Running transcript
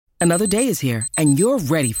Another day is here, and you're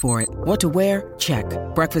ready for it. What to wear? Check.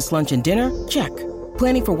 Breakfast, lunch, and dinner? Check.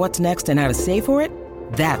 Planning for what's next and how to save for it?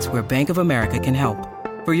 That's where Bank of America can help.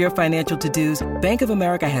 For your financial to-dos, Bank of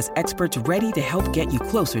America has experts ready to help get you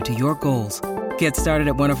closer to your goals. Get started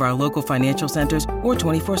at one of our local financial centers or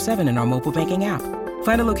 24/7 in our mobile banking app.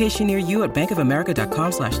 Find a location near you at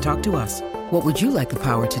bankofamerica.com/talktous. What would you like the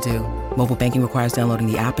power to do? Mobile banking requires downloading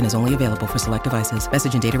the app and is only available for select devices.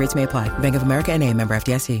 Message and data rates may apply. Bank of America N.A., member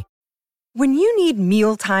FDIC. When you need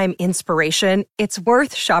mealtime inspiration, it's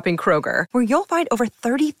worth shopping Kroger, where you'll find over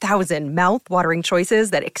 30,000 mouth-watering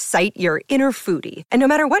choices that excite your inner foodie. And no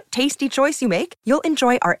matter what tasty choice you make, you'll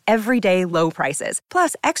enjoy our everyday low prices,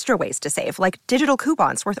 plus extra ways to save, like digital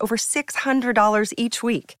coupons worth over $600 each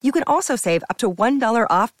week. You can also save up to $1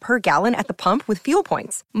 off per gallon at the pump with fuel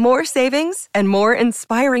points. More savings and more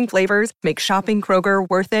inspiring flavors make shopping Kroger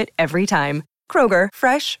worth it every time. Kroger,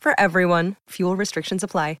 fresh for everyone. Fuel restrictions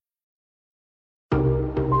apply.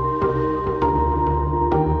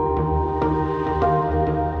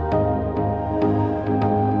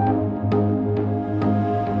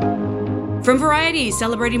 From Variety,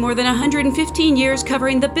 celebrating more than 115 years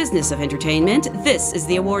covering the business of entertainment, this is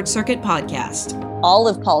the Award Circuit Podcast. All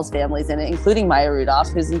of Paul's family's in it, including Maya Rudolph,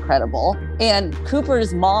 who's incredible. And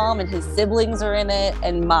Cooper's mom and his siblings are in it,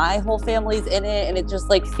 and my whole family's in it. And it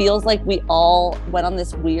just feels like we all went on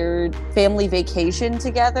this weird family vacation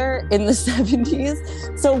together in the 70s.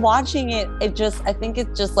 So watching it, I think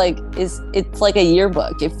it's like a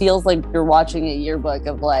yearbook. It feels like you're watching a yearbook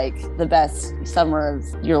of the best summer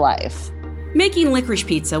of your life. Making Licorice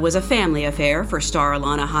Pizza was a family affair for star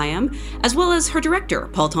Alana Hayam, as well as her director,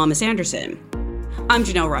 Paul Thomas Anderson. I'm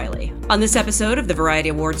Janelle Riley. On this episode of the Variety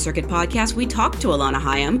Awards Circuit Podcast, we talked to Alana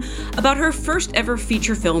Hayam about her first ever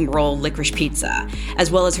feature film role, Licorice Pizza,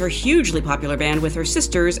 as well as her hugely popular band with her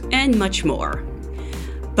sisters, and much more.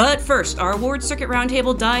 But first, our Awards Circuit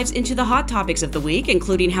Roundtable dives into the hot topics of the week,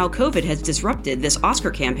 including how COVID has disrupted this Oscar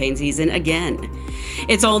campaign season again.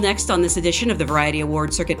 It's all next on this edition of the Variety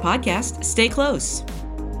Awards Circuit Podcast. Stay close.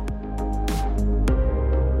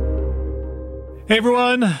 Hey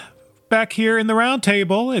everyone, back here in the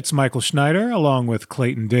Roundtable, it's Michael Schneider along with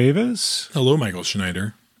Clayton Davis. Hello, Michael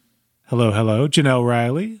Schneider. Hello, Janelle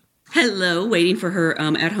Riley. Hello, waiting for her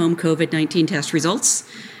at-home COVID-19 test results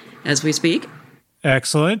as we speak.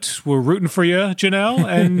 Excellent. We're rooting for you, Janelle,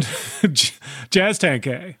 and Jazz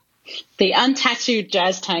Tangcay. The untattooed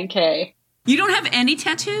Jazz Tangcay. You don't have any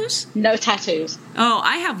tattoos? No tattoos. Oh,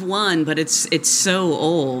 I have one, but it's so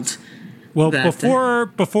old. Well,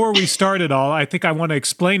 before we start it all, I think I want to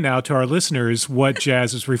explain now to our listeners what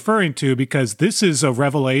Jazz is referring to, because this is a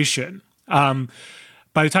revelation.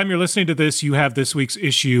 By the time you're listening to this, you have this week's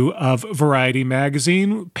issue of Variety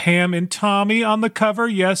magazine. Pam and Tommy on the cover.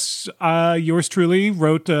 Yes, yours truly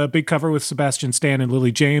wrote a big cover with Sebastian Stan and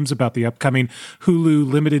Lily James about the upcoming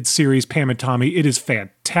Hulu limited series Pam and Tommy. It is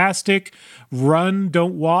fantastic. Run,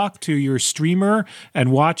 don't walk to your streamer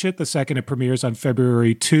and watch it the second it premieres on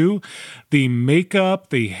February 2. The makeup,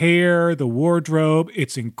 the hair, the wardrobe,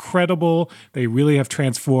 it's incredible. They really have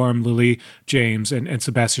transformed Lily James and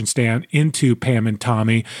Sebastian Stan into Pam and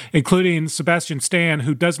Tommy, including Sebastian Stan,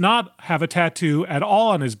 who does not have a tattoo at all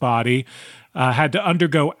on his body, had to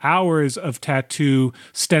undergo hours of tattoo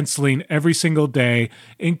stenciling every single day,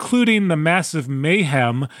 including the massive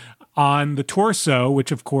mayhem on the torso,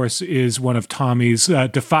 which of course is one of Tommy's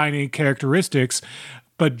defining characteristics.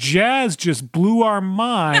 But Jazz just blew our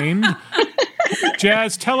mind.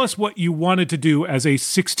 Jazz, tell us what you wanted to do as a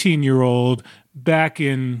 16-year-old back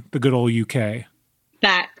in the good old UK.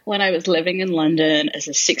 Back when I was living in London as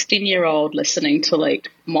a 16-year-old listening to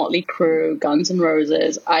Motley Crue, Guns N'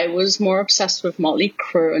 Roses, I was more obsessed with Motley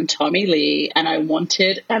Crue and Tommy Lee, and I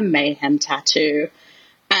wanted a mayhem tattoo.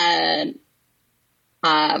 And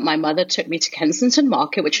my mother took me to Kensington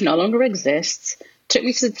Market, which no longer exists, took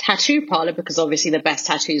me to the tattoo parlor because obviously the best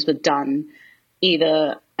tattoos were done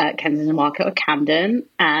either at Kensington Market or Camden.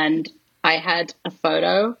 And I had a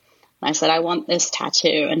photo. And I said, I want this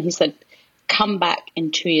tattoo. And he said, come back in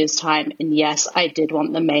 2 years' time. And yes, I did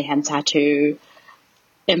want the mayhem tattoo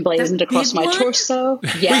emblazoned across my torso.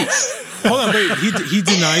 Yes. Hold on, wait. He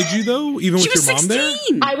denied you, though, even with your mom 16.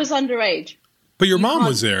 there? I was underage. But your mom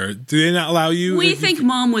was there. Did they not allow you? We think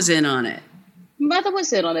mom was in on it. Mother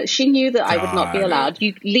was in on it. She knew that I would not be allowed.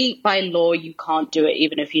 By law, you can't do it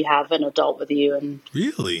even if you have an adult with you. And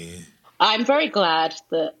really? I'm very glad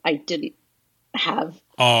that I didn't have.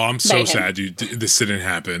 Oh, I'm so sad this didn't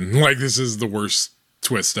happen. This is the worst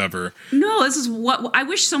twist ever. No, this is what I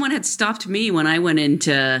wish someone had stopped me when I went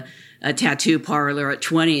into a tattoo parlor at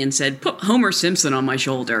 20 and said, put Homer Simpson on my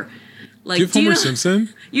shoulder. Like, do you have Homer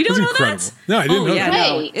Simpson? You don't That's know incredible. that? No, I didn't know that.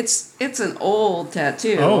 No, Wait. it's an old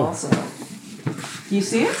tattoo. Oh. Also, you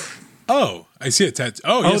see it? Oh, I see a tattoo.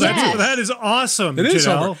 Oh, yes, I do. That is awesome. That is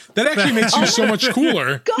Janelle. Homer. That actually makes you so much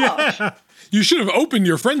cooler. Gosh. You should have opened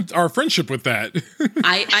our friendship with that.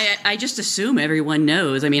 I just assume everyone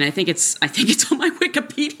knows. I mean, I think it's on my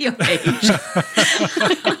Wikipedia page.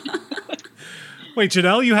 Wait,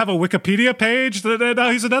 Janelle, you have a Wikipedia page?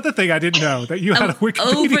 Here's another thing I didn't know, that you had a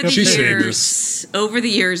Wikipedia page. She's famous. Over the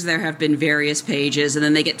years, there have been various pages, and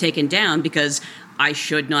then they get taken down because I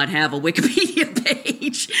should not have a Wikipedia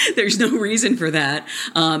page. There's no reason for that.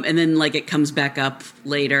 And then, like, it comes back up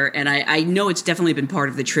later, and I know it's definitely been part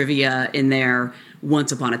of the trivia in there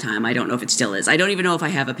once upon a time. I don't know if it still is. I don't even know if I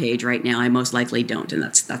have a page right now. I most likely don't, and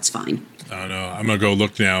that's fine. I don't know. I'm going to go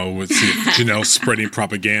look now and see if Janelle's spreading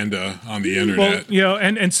propaganda on the internet. Well,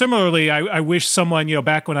 and similarly, I wish someone,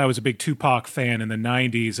 back when I was a big Tupac fan in the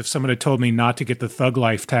 90s, if someone had told me not to get the Thug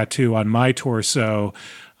Life tattoo on my torso,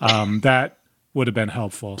 that would have been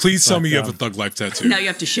helpful. Please tell me you have a Thug Life tattoo. Now you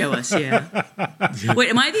have to show us, yeah. Wait,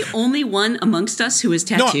 am I the only one amongst us who is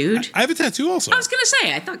tattooed? No, I have a tattoo also. I was going to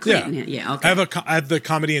say, I thought Clayton had. Yeah, okay. I have the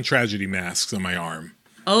comedy and tragedy masks on my arm.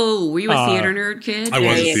 Oh, were you a theater nerd kid? I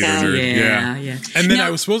was a theater nerd. Yeah. And then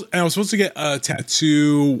I was supposed to get a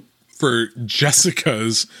tattoo for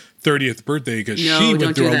Jessica's 30th birthday because she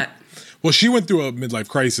went through she went through a midlife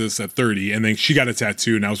crisis at 30, and then she got a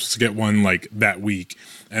tattoo, and I was supposed to get one like that week,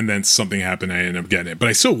 and then something happened, I ended up getting it. But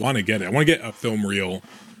I still want to get it. I want to get a film reel.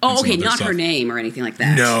 Oh, okay, not her name or anything like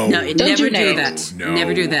that. No, never do that. No.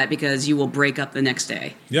 Never do that because you will break up the next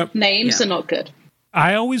day. Yep. Names are not good.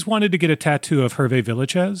 I always wanted to get a tattoo of Hervé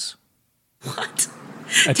Villachez. What?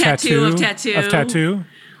 A tattoo of tattoo? Of tattoo.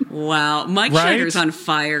 Wow, Mike Schneider's on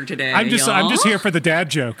fire today. I'm just here for the dad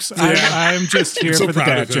jokes. I'm just here for the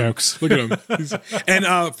dad jokes. Look at him.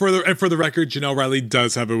 And for the record, Janelle Riley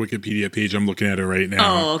does have a Wikipedia page. I'm looking at it right now.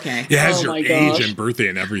 Oh, okay. It has your age and birthday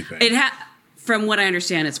and everything. From what I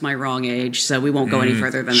understand, it's my wrong age, so we won't go any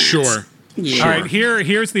further than that. Sure. Yeah. All right,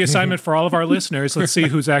 here's the assignment for all of our listeners. Let's see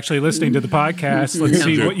who's actually listening to the podcast. Let's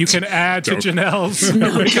see what you can add to Janelle's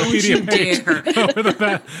Wikipedia page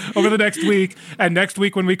over the next week. And next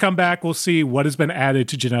week when we come back, we'll see what has been added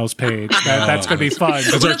to Janelle's page. That's going to be fun.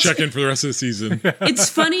 That's our check-in for the rest of the season. It's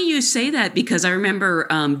funny you say that because I remember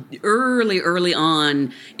early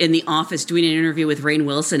on in The Office doing an interview with Rainn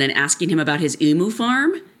Wilson and asking him about his emu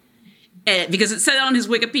farm. Because it said on his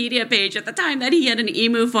Wikipedia page at the time that he had an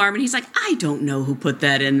emu farm, and he's like, I don't know who put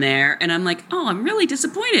that in there. And I'm like, oh, I'm really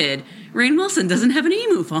disappointed. Rainn Wilson doesn't have an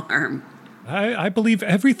emu farm. I believe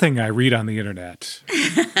everything I read on the internet.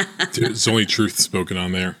 There's only truth spoken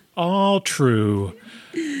on there. All true.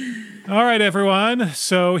 All right, everyone.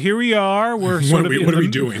 So here we are. We're what are we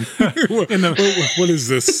doing? What is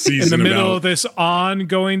this season in the middle about? of this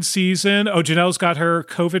ongoing season? Oh, Janelle's got her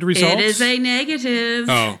COVID results. It is a negative.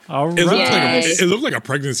 Oh, all right. It looked like a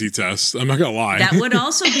pregnancy test. I'm not gonna lie. That would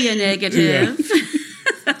also be a negative.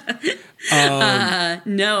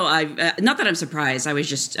 No, not that I'm surprised. I was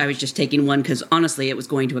just taking one because honestly, it was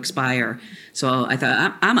going to expire. So I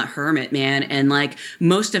thought I'm a hermit, man, and like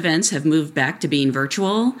most events have moved back to being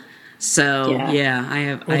virtual. So I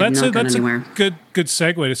have not gone anywhere. A good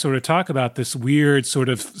segue to sort of talk about this weird sort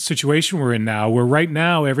of situation we're in now, where right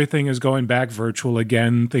now everything is going back virtual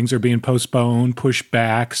again. Things are being postponed, pushed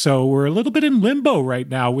back. So we're a little bit in limbo right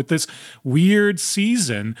now with this weird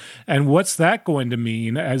season. And what's that going to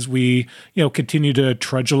mean as we, continue to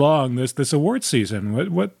trudge along this award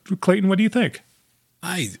season? What Clayton? What do you think?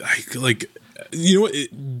 I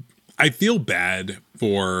feel bad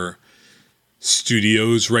for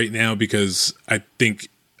studios right now because I think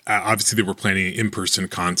obviously they were planning in-person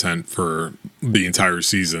content for the entire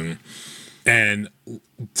season, and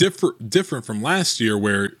different from last year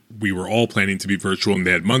where we were all planning to be virtual and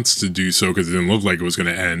they had months to do so because it didn't look like it was going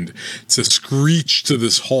to end, to screech to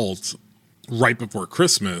this halt right before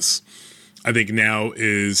Christmas. I think now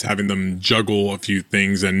is having them juggle a few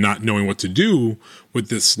things and not knowing what to do with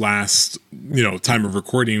this last time of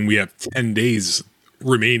recording. We have 10 days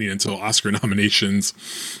remaining until Oscar nominations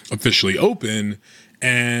officially open,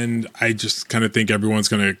 and I just kind of think everyone's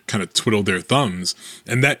going to kind of twiddle their thumbs,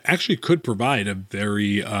 and that actually could provide a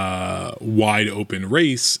very wide open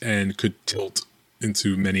race and could tilt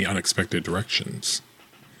into many unexpected directions.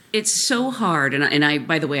 It's so hard, and I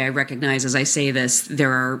by the way, I recognize as I say this,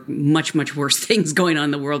 there are much, much worse things going on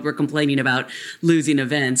in the world. We're complaining about losing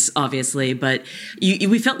events, obviously, but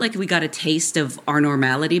we felt like we got a taste of our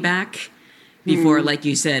normality back before, like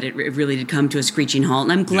you said, it really did come to a screeching halt.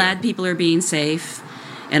 And I'm glad people are being safe,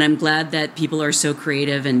 and I'm glad that people are so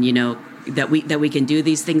creative and, that we can do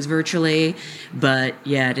these things virtually. But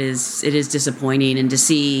yeah, it is disappointing, and to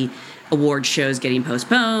see award shows getting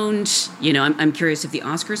postponed. You know, I'm curious if the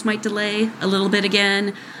Oscars might delay a little bit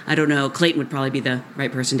again. I don't know. Clayton would probably be the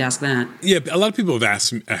right person to ask that. Yeah, a lot of people have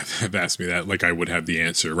asked me that, like I would have the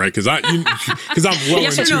answer, right? Because I'm well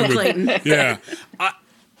yes into or no, it. Clayton? Yeah,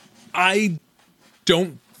 I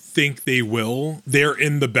don't think they will. They're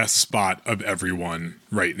in the best spot of everyone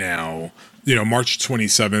right now. You know, March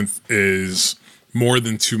 27th is more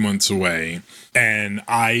than 2 months away, and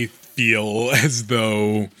I feel as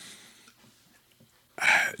though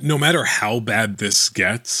no matter how bad this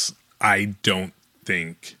gets, I don't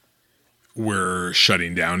think we're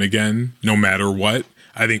shutting down again, no matter what.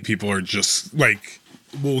 I think people are just like,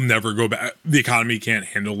 we'll never go back. The economy can't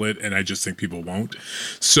handle it, and I just think people won't.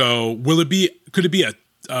 So could it be a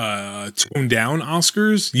toned down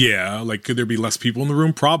Oscars? Yeah. Like, could there be less people in the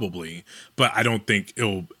room? Probably. But I don't think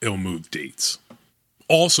it'll move dates.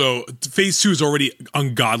 Also, phase 2 is already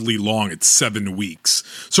ungodly long. It's 7 weeks.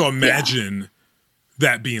 So imagine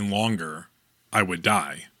that being longer, I would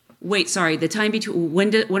die. Wait, sorry. The time between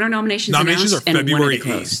when are nominations? Nominations are February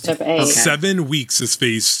 8th. Okay. 7 weeks is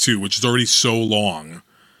phase 2, which is already so long.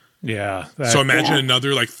 Yeah. So imagine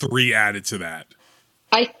another like 3 added to that.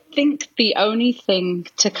 I think the only thing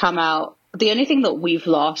that we've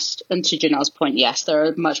lost, and to Janelle's point, yes, there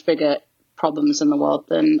are much bigger problems in the world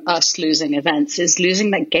than us losing events, is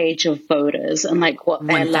losing that gauge of voters and like what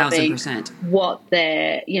they're 1,000%. loving, what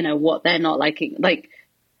they're not liking. Like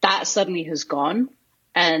that suddenly has gone,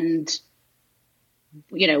 and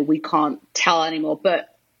you know, we can't tell anymore.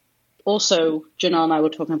 But also, Janelle and I were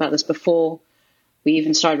talking about this before we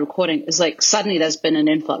even started recording, is like suddenly there's been an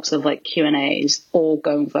influx of like Q&As all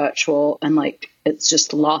going virtual, and like it's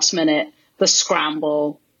just last minute, the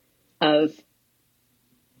scramble of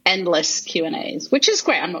endless Q&As, which is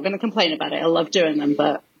great. I'm not going to complain about it. I love doing them,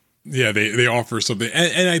 but yeah, they offer something.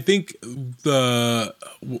 And I think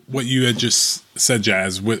what you had just said,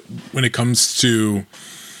 Jazz, when it comes to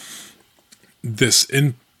this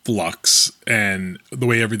influx and the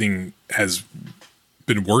way everything has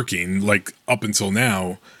been working, like up until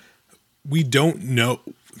now, we don't know.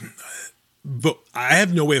 But I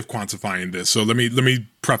have no way of quantifying this. So let me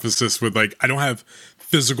preface this with, like, I don't have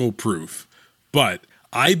physical proof, but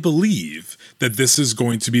I believe that this is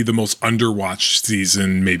going to be the most underwatched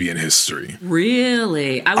season maybe in history.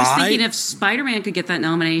 Really? I was thinking if Spider-Man could get that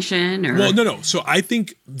nomination. Or... Well, no. So I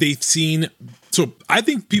think I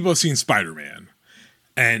think people have seen Spider-Man.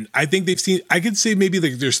 And I think they've seen, I could say maybe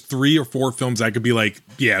like there's 3 or 4 films I could be like,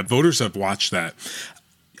 yeah, voters have watched that.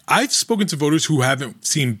 I've spoken to voters who haven't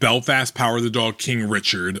seen Belfast, Power of the Dog, King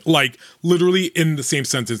Richard. Like, literally in the same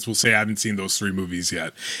sentence will say I haven't seen those 3 movies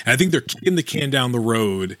yet. And I think they're kicking the can down the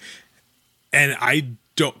road. And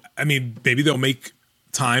maybe they'll make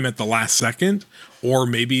time at the last second, or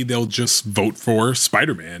maybe they'll just vote for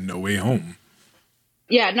Spider-Man No Way Home.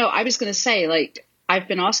 Yeah, no, I was going to say, like, I've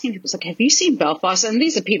been asking people, it's like, have you seen Belfast? And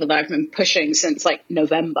these are people that I've been pushing since like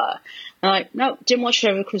November. And I'm like, no, didn't watch it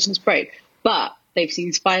over the Christmas break. But they've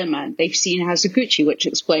seen Spider-Man. They've seen House of Gucci, which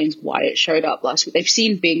explains why it showed up last week. They've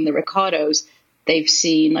seen Being the Ricardos. They've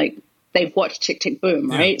seen, like, they've watched Tick, Tick, Boom,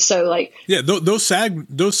 right? Yeah. So, like... Yeah, those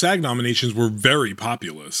SAG nominations were very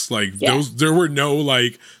populous. Like, there were no,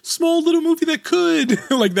 like, small little movie that could,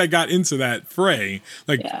 like, that got into that fray.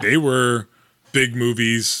 Like, they were big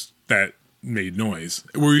movies that made noise.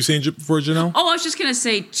 What were you saying before, Janelle? Oh, I was just going to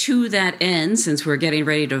say, to that end, since we're getting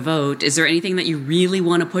ready to vote, is there anything that you really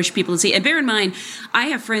want to push people to see? And bear in mind, I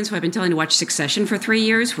have friends who I've been telling to watch Succession for 3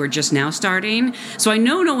 years who are just now starting, so I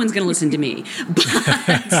know no one's going to listen to me.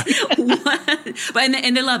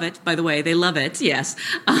 And they love it, by the way. They love it, yes.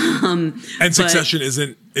 And Succession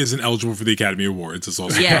isn't eligible for the Academy Awards. It's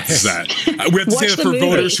also that. We have to say that for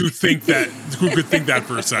voters who could think that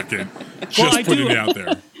for a second. Just putting it out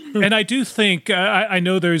there. And I do think, I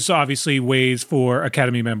know there's obviously ways for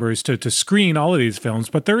Academy members to screen all of these films,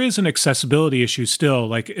 but there is an accessibility issue still.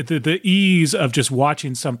 Like the ease of just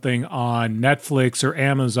watching something on Netflix or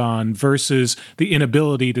Amazon versus the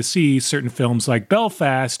inability to see certain films like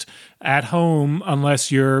Belfast at home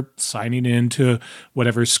unless you're signing into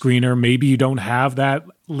whatever screener. Maybe you don't have that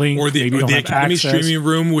link. Or the Academy access. Streaming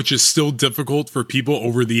room, which is still difficult for people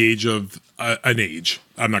over the age of an age.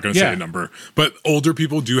 I'm not going to say a number, but older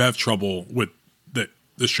people do have trouble with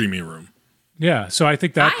the streaming room. Yeah, so I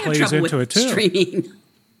think that plays into it too. Streaming.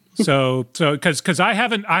 So because I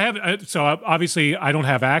haven't, so obviously I don't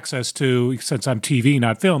have access to, since I'm TV,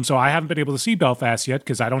 not film, so I haven't been able to see Belfast yet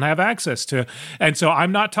because I don't have access to, and so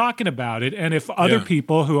I'm not talking about it. And if other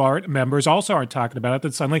people who aren't members also aren't talking about it,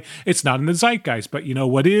 then suddenly it's not in the zeitgeist. But you know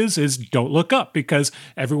what is Don't Look Up, because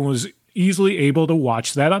everyone was easily able to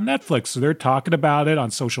watch that on Netflix. So they're talking about it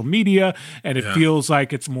on social media, and it feels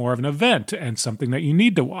like it's more of an event and something that you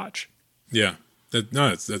need to watch. Yeah.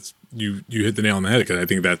 That's you hit the nail on the head, because I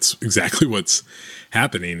think that's exactly what's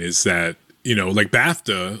happening is that, you know, like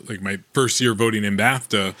BAFTA, like my first year voting in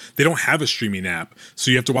BAFTA, they don't have a streaming app.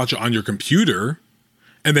 So you have to watch it on your computer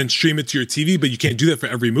and then stream it to your TV, but you can't do that for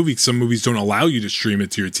every movie. Some movies don't allow you to stream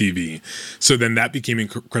it to your TV. So then that became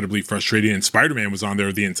incredibly frustrating, and Spider-Man was on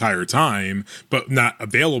there the entire time, but not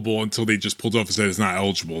available until they just pulled off and said it's not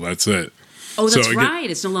eligible. That's it. Oh, that's right.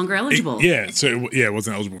 It's no longer eligible. It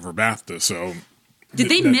wasn't eligible for BAFTA, so... Did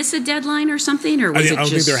they miss a deadline or something, or was I don't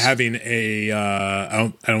think they're having a. I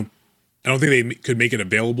don't think they could make it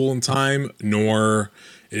available in time, nor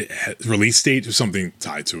release date or something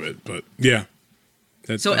tied to it. But yeah,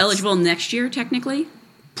 that's eligible next year, technically.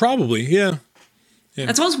 Probably, yeah.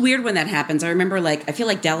 That's always weird when that happens. I remember, I feel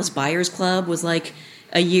like Dallas Buyers Club was like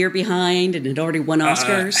a year behind and had already won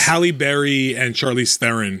Oscars. Halle Berry and Charlize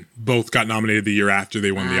Theron both got nominated the year after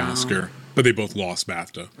they won the Oscar, but they both lost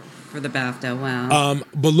BAFTA. For the BAFTA, wow.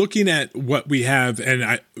 But looking at what we have,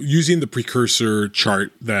 and using the precursor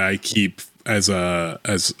chart that I keep as a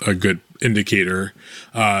good indicator,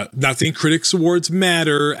 not saying Critics Awards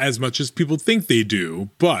matter as much as people think they do,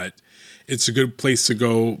 but it's a good place to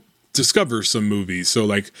go discover some movies. So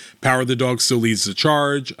like Power of the Dog still leads the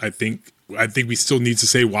charge. I think we still need to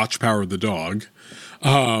say watch Power of the Dog.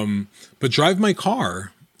 But Drive My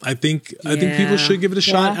Car, I think people should give it a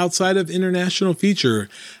shot outside of international feature.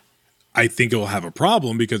 I think it'll have a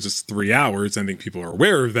problem because it's 3 hours. I think people are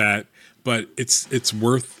aware of that, but it's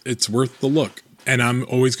worth the look. And I'm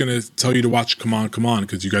always going to tell you to watch Come On, Come On,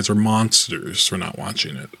 because you guys are monsters for not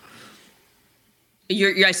watching it.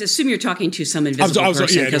 I assume you're talking to some invisible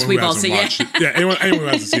person, because we've all seen it. Yeah, anyone who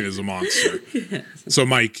hasn't seen it is a monster. So,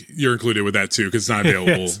 Mike, you're included with that too, because it's not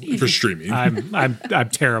available for streaming. I'm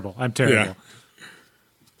terrible. I'm terrible.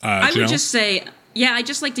 I would just say. Yeah, I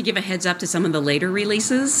just like to give a heads up to some of the later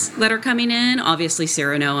releases that are coming in. Obviously,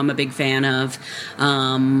 Cyrano, I'm a big fan of.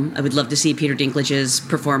 I would love to see Peter Dinklage's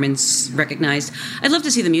performance recognized. I'd love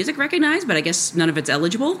to see the music recognized, but I guess none of it's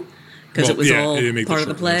eligible because it was all part of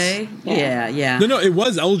the play. Yeah. No, it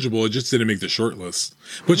was eligible. It just didn't make the short list.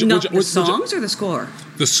 The songs or the score?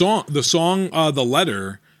 The song, The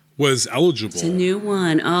Letter was eligible. It's a new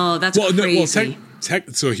one. Oh, that's crazy.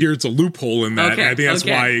 So here it's a loophole in that, and I think that's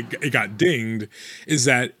why it got dinged, is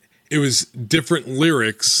that it was different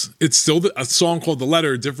lyrics. It's still a song called The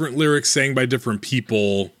Letter, different lyrics sang by different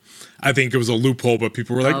people. I think it was a loophole, but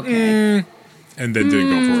people were like, and then didn't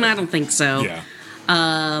go for it. I don't think so. Yeah.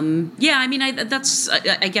 I mean, I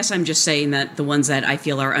guess I'm just saying that the ones that I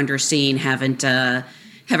feel are underseen haven't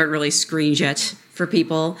really screened yet for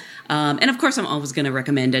people. And of course, I'm always going to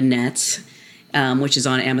recommend Annette, which is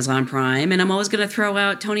on Amazon Prime, and I'm always going to throw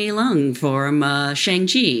out Tony Leung from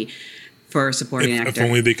Shang-Chi for supporting actor. If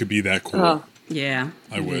only they could be that cool. Oh. Yeah.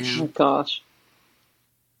 I wish. Oh, gosh.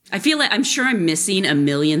 I feel like I'm sure I'm missing a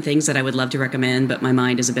million things that I would love to recommend, but my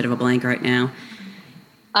mind is a bit of a blank right now.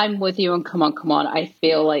 I'm with you on Come On, Come On. I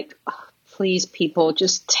feel like, please, people,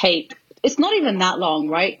 just take... It's not even that long,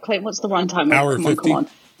 right? Clayton, what's the runtime? Hour 50. Come On.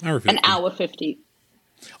 Hour 50. An hour 50.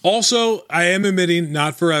 Also, I am admitting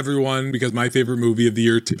not for everyone, because my favorite movie of the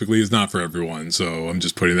year typically is not for everyone. So I'm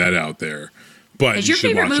just putting that out there. But has your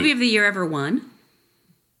favorite movie of the year ever won?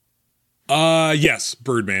 Yes,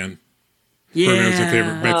 Birdman. Yeah. Birdman was my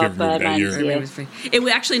favorite movie that year. It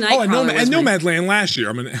was actually Nightcrawler. And Nomadland last year.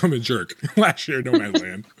 I'm a jerk. Last year,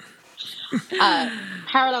 Nomadland.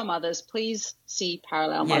 Parallel Mothers. Please see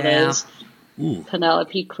Parallel Mothers. Ooh.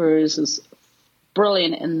 Penelope Cruz is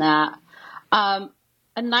brilliant in that.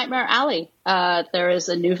 And Nightmare Alley. There is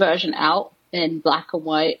a new version out in black and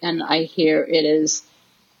white, and I hear it is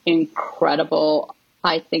incredible.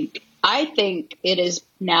 I think it is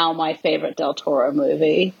now my favorite Del Toro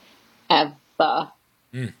movie ever.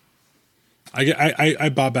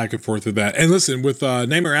 I bob back and forth with that. And listen, with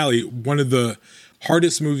Nightmare Alley, one of the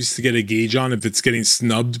hardest movies to get a gauge on if it's getting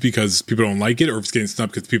snubbed because people don't like it, or if it's getting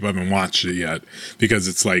snubbed because people haven't watched it yet, because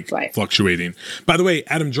it's fluctuating. By the way,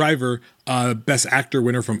 Adam Driver, Best Actor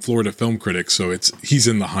winner from Florida Film Critics, so he's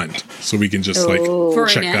in the hunt. So we can just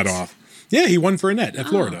check that off. Yeah, he won for Annette at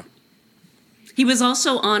Florida. He was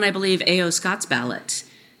also on, I believe, A.O. Scott's ballot.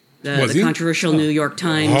 The controversial New York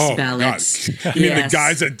Times ballot. I mean, the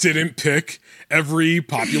guys that didn't pick every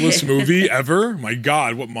populist movie ever. My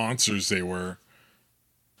God, what monsters they were.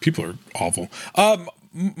 People are awful.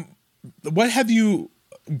 What have you,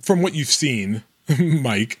 from what you've seen,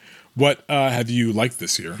 Mike, what have you liked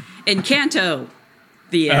this year? Encanto.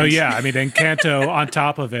 The end. Oh, yeah. I mean, Encanto on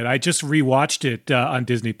top of it. I just rewatched it on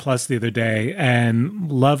Disney Plus the other day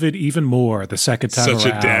and love it even more the second time around.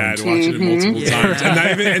 Such a dad watching it multiple times.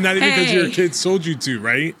 And not even because your kids told you to,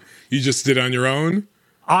 right? You just did it on your own?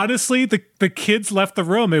 Honestly, the kids left the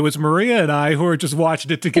room. It was Maria and I who were just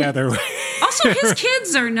watching it together. Also, his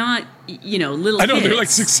kids are not, little I know, kids. they're like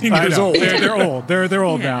 16 years old. They're old. They're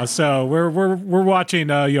old now. So we're watching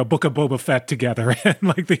Book of Boba Fett together and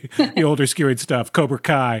like the older skewed stuff, Cobra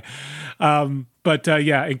Kai. But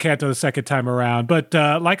Encanto the second time around. But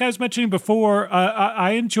like I was mentioning before,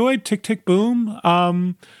 I enjoyed Tick Tick Boom.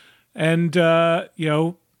 Again,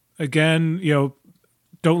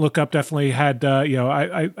 Don't Look Up definitely had,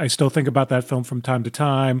 I still think about that film from time to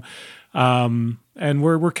time. And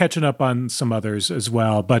we're catching up on some others as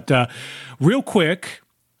well. But real quick,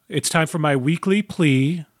 it's time for my weekly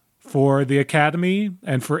plea for the Academy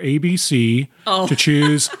and for ABC to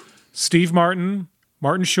choose Steve Martin,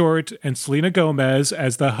 Martin Short, and Selena Gomez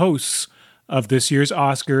as the hosts of this year's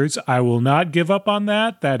Oscars. I will not give up on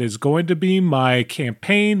that. That is going to be my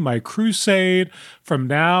campaign, my crusade from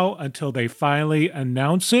now until they finally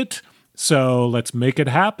announce it. So let's make it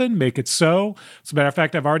happen, make it so. As a matter of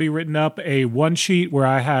fact, I've already written up a one sheet where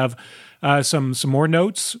I have some more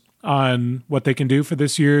notes on what they can do for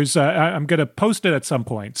this year's. I'm going to post it at some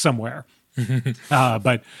point somewhere.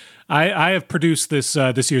 But I have produced this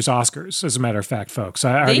year's Oscars, as a matter of fact, folks.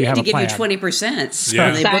 I already have a plan. They need to give you 20%. So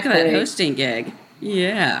Yeah. they book that hosting gig.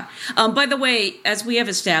 Yeah. By the way, as we have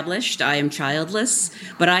established, I am childless,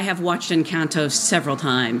 but I have watched Encanto several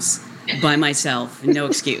times by myself. No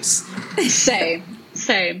excuse.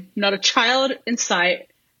 Same. Not a child in sight.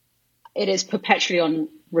 It is perpetually on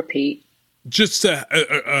repeat. Just to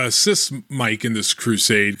assist Mike in this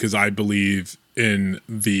crusade, because I believe in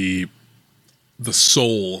the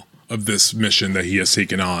soul of this mission that he has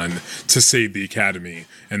taken on to save the Academy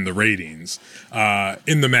and the ratings.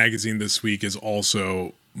 In the magazine this week is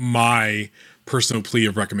also my personal plea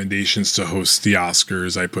of recommendations to host the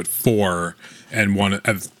Oscars. I put 4, and one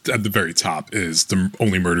at the very top is the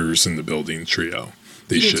Only Murders in the Building trio.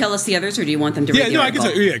 Can you tell us the others, or do you want them to read the I can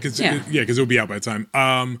article? tell, because it'll be out by the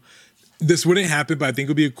time. This wouldn't happen, but I think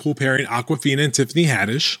it would be a cool pairing. Awkwafina and Tiffany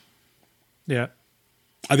Haddish. Yeah.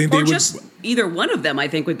 I think Or they would. just either one of them, I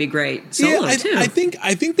think, would be great. Solo, too. I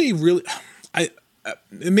think they really.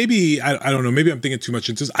 Maybe I don't know. Maybe I'm thinking too much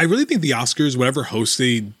into this. I really think the Oscars, whatever host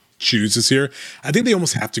they choose this year, I think they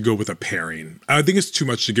almost have to go with a pairing. I think it's too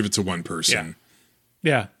much to give it to one person.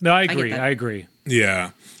 Yeah. No, I get agree. that. I agree.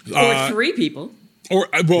 Yeah. Or 3 people.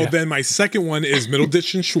 Then my second one is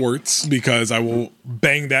Middleditch and Schwartz, because I will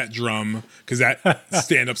bang that drum, because that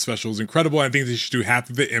stand-up special is incredible. I think they should do half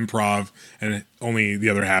of it improv and only the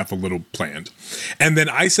other half a little planned. And then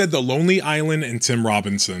I said The Lonely Island and Tim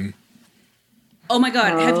Robinson. Oh my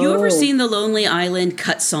God. Have you ever seen the Lonely Island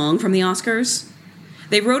cut song from the Oscars?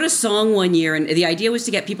 They wrote a song one year, and the idea was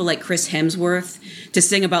to get people like Chris Hemsworth to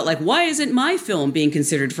sing about, like, why isn't my film being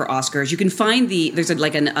considered for Oscars? You can find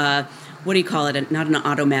what do you call it? Not an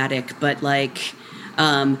automatic, but like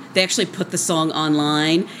they actually put the song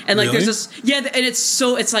online, and like Really? there's this, and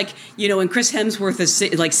it's like, when Chris Hemsworth is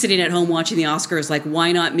sitting at home watching the Oscars, like,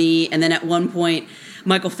 why not me? And then at one point,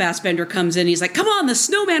 Michael Fassbender comes in, he's like, come on, The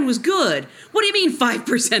Snowman was good. What do you mean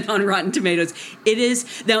 5% on Rotten Tomatoes? It is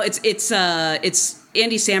now. It's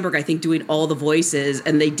Andy Samberg, I think, doing all the voices,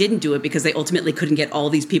 and they didn't do it because they ultimately couldn't get all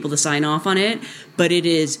these people to sign off on it. But it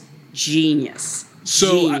is genius.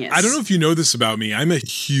 So Genius. I don't know if you know this about me. I'm a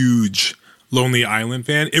huge Lonely Island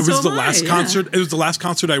fan. It was the last concert. It was the last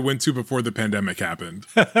concert I went to before the pandemic happened.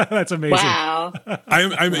 That's amazing. Wow.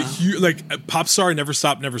 I'm a huge, Pop Star Never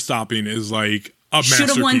Stop Never Stopping is like a masterpiece. Should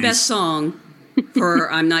have won Best Song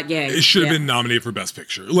for I'm Not Gay. It should have been nominated for Best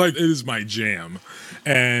Picture. Like, it is my jam.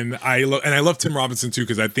 And I love Tim Robinson too,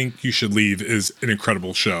 because I think You Should Leave is an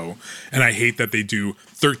incredible show. And I hate that they do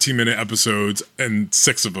 13-minute episodes and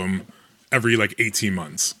 6 of them every 18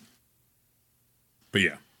 months. But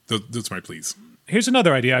yeah, that's my pleas. Here's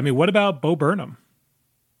another idea. I mean, what about Bo Burnham?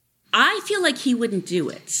 I feel like he wouldn't do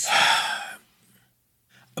it.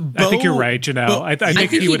 I think you're right, Janelle. I think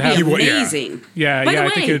he would have. Be amazing. Yeah, By the I way,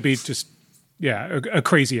 think it would be just Yeah, a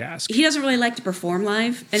crazy ask. He doesn't really like to perform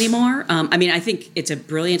live anymore. I mean, I think it's a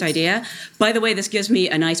brilliant idea. By the way, this gives me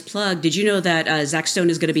a nice plug. Did you know that Zach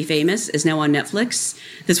Stone is Going to Be Famous is now on Netflix?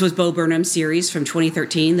 This was Bo Burnham's series from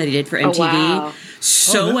 2013 that he did for MTV. wow.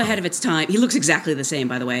 So ahead of its time. He looks exactly the same,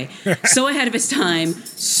 by the way. So ahead of its time,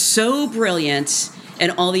 so brilliant,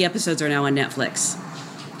 and all the episodes are now on Netflix.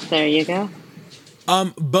 There you go.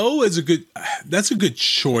 Bo is that's a good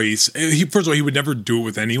choice. First of all, he would never do it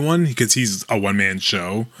with anyone because he's a one-man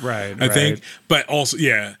show. Right. I think. But also,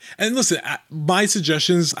 yeah. And listen, my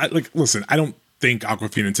suggestions, I don't think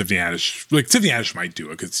Awkwafina and Tiffany Haddish might do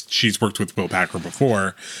it because she's worked with Will Packer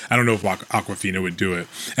before. I don't know if Awkwafina would do it.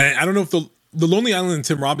 And I don't know if the Lonely Island and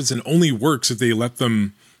Tim Robinson only works if they let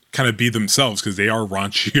them kind of be themselves because they are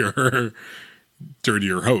raunchier,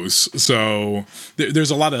 dirtier hosts. So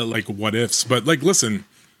there's a lot of like what ifs, but like, listen,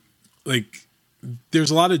 like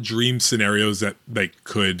there's a lot of dream scenarios that like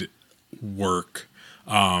could work.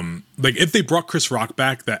 Like if they brought Chris Rock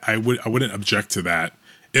back, that I wouldn't object to that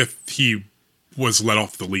if he was let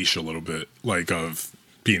off the leash a little bit, like of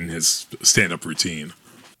being his stand-up routine.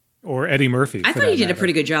 Or Eddie Murphy. I thought he did a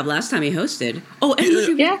pretty good job last time he hosted. Oh, Eddie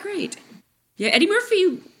Murphy was great. Yeah, Eddie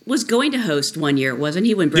Murphy was going to host one year, wasn't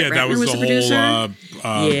he? When Brett Ratner was the producer.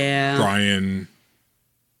 Brian.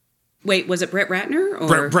 Wait, was it Brett Ratner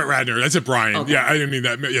or Brett Ratner? That's it, Brian. Okay. Yeah, I didn't mean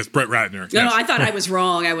that. Yes, Brett Ratner. No, I thought I was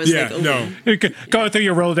wrong. I was like, no. Going through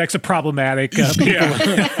your Rolodex of problematic people.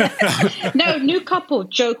 No, new couple,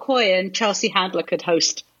 Joe Coy and Chelsea Handler could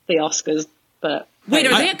host the Oscars, but wait,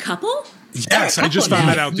 are they a couple? Yes, I just found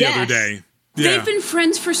that out the other day. Yeah. They've been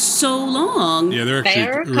friends for so long. Yeah, they're actually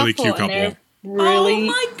a really cute couple. Really, oh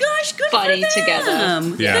my gosh, good funny for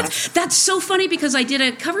them. together. Yeah, that's so funny because I did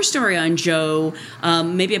a cover story on Joe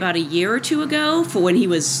maybe about a year or two ago for when he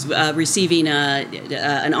was receiving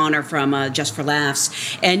an honor from Just for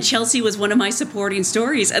Laughs, and Chelsea was one of my supporting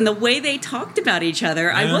stories. And the way they talked about each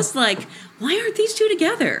other, I was like, why aren't these two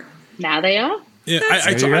together? Now they are. Yeah,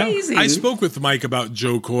 I spoke with Mike about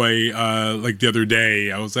Joe Coy like the other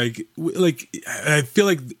day. I was like I feel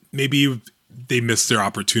like maybe they missed their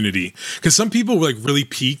opportunity because some people were like really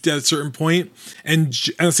peaked at a certain point, and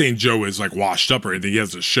I'm not saying Joe is like washed up or anything. He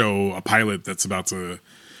has a pilot that's about to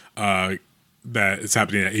that is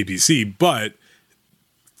happening at ABC, but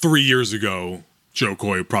 3 years ago, Joe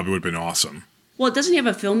Coy probably would have been awesome. Well, doesn't he have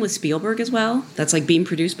a film with Spielberg as well? That's like being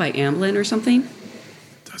produced by Amblin or something.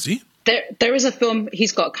 Does he? There is a film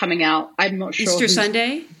he's got coming out. I'm not sure. Easter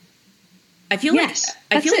Sunday. I feel like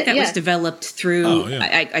that was developed through. Oh,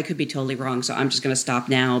 yeah. I could be totally wrong, so I'm just going to stop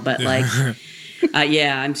now. But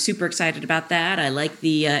I'm super excited about that. I like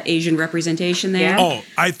the Asian representation there. Yeah. Oh,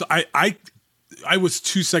 I was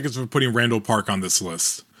 2 seconds from putting Randall Park on this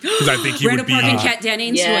list because I think he Randall would be Park and Kat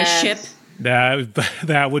Dennings, who I ship.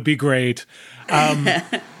 That would be great.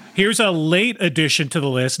 Here's a late addition to the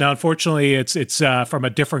list. Now, unfortunately, it's from a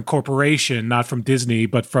different corporation, not from Disney,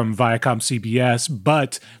 but from Viacom CBS.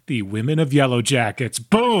 But the Women of Yellow Jackets.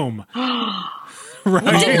 Boom! Right.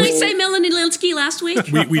 Well, didn't I say Melanie Linsky last week?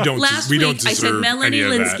 We don't. Last we week don't I said Melanie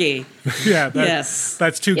Linsky. Yeah,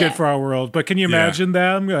 that's too good for our world. But can you imagine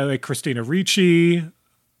them? Like Christina Ricci, in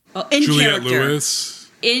Juliette character. Lewis.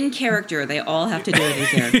 In character, they all have to do it in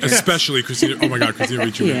character. Especially Christina. Oh my God, Christina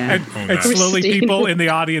Ricci. Yeah. And slowly people in the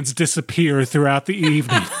audience disappear throughout the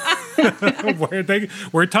evening.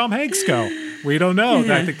 Where'd Tom Hanks go? We don't know.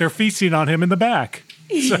 I think they're feasting on him in the back.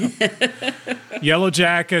 So, Yellow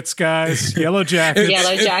Jackets, guys. Yellow Jackets.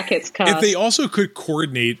 Yellow Jackets. Cast. If they also could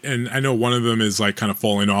coordinate, and I know one of them is like kind of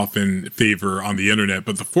falling off in favor on the internet,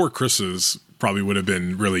 but the Four Chris's probably would have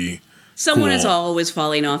been really. Someone cool. is always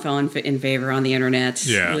falling off in favor on the internet.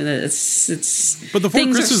 Yeah, it's. But the Four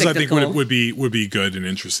Chris's, I think, would be good and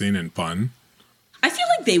interesting and fun. I feel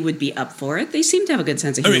like they would be up for it. They seem to have a good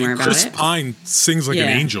sense of humor about Chris it. Pine sings like an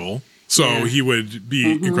angel, so he would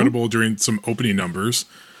be incredible during some opening numbers.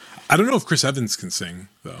 I don't know if Chris Evans can sing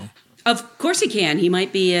though. Of course he can. He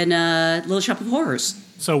might be in Little Shop of Horrors.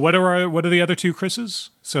 So what are the other two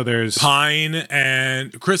Chris's? So there's Pine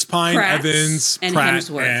and Chris Pine, Pratt, Evans, and Pratt,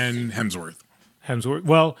 Hemsworth. and Hemsworth. Hemsworth.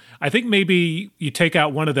 Well, I think maybe you take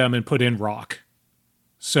out one of them and put in Rock.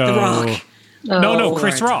 So The Rock. No,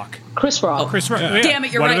 Chris Rock. Chris Rock. Chris Rock. Yeah. Yeah. Damn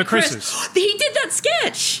it, you're one right. Of the Chris's. He did that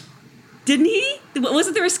sketch. Didn't he?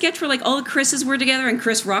 Wasn't there a sketch where like all the Chris's were together and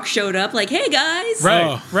Chris Rock showed up like, hey guys.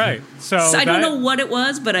 Right. So I don't know what it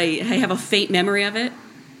was, but I have a faint memory of it.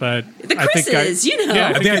 But The Chris's, you know. Yeah,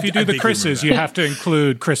 I think if you do the think Chris's, you have to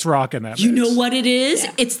include Chris Rock in that. You mix. know what it is?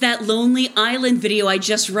 Yeah. It's that Lonely Island video I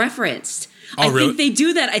just referenced. Oh, I really? think they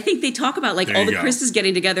do that. I think they talk about like There all you the go. Chris's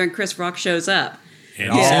getting together and Chris Rock shows up.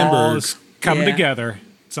 Andy Samberg. All's coming together.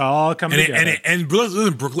 It's all coming together. And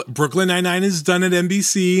Brooklyn Nine-Nine is done at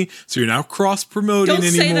NBC, so you're not cross-promoting anymore.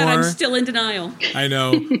 Don't say that. I'm still in denial. I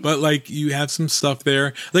know, but like you have some stuff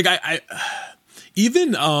there. Like I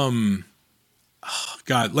even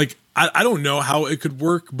God, like I don't know how it could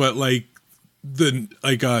work, but like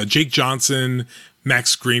Jake Johnson,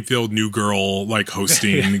 Max Greenfield, New Girl like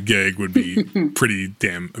hosting gig would be pretty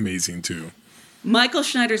damn amazing too. Michael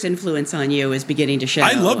Schneider's influence on you is beginning to show.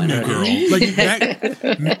 I love New Girl.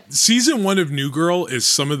 Like season 1 of New Girl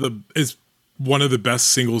is one of the best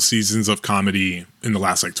single seasons of comedy in the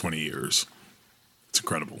last like 20 years. It's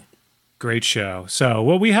incredible. Great show. So,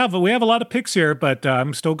 well, we have a lot of picks here, but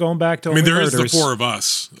I'm still going back to. There is the 4 of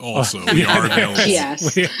us also. We are available.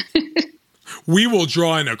 Yes. We will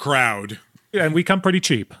draw in a crowd. And we come pretty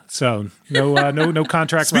cheap, so no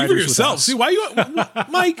contract. Speak for riders yourself. See why you,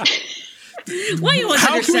 Mike? Why you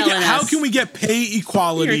underselling us? How can we get pay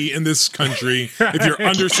equality in this country if you're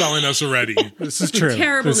underselling us already? This is true.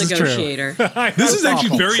 Terrible negotiator. This is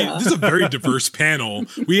actually this is a very diverse panel.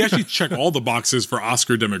 We actually check all the boxes for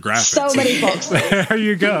Oscar demographics. So many boxes. There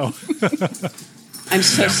you go. I'm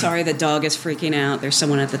so sorry the dog is freaking out. There's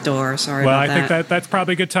someone at the door. Sorry about that. Well, I think that's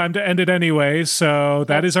probably a good time to end it anyway. So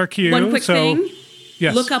that is our cue. One quick thing.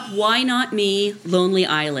 Yes. Look up Why Not Me, Lonely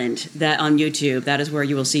Island that on YouTube. That is where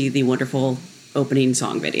you will see the wonderful opening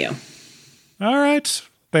song video. All right.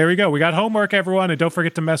 There we go. We got homework, everyone. And don't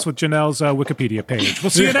forget to mess with Janelle's Wikipedia page. We'll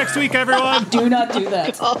see you next week, everyone. Do not do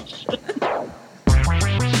that.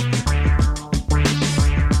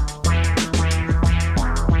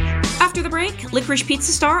 After the break, Licorice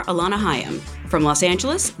Pizza star Alana Hayam. From Los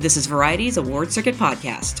Angeles, this is Variety's Award Circuit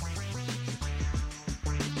podcast.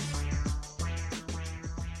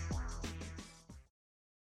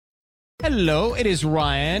 Hello, it is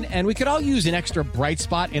Ryan, and we could all use an extra bright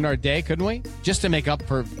spot in our day, couldn't we? Just to make up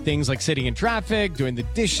for things like sitting in traffic, doing the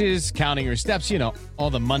dishes, counting your steps,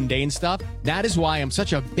 all the mundane stuff. That is why I'm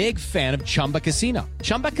such a big fan of Chumba Casino.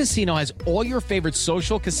 Chumba Casino has all your favorite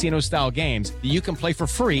social casino-style games that you can play for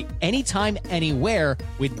free anytime, anywhere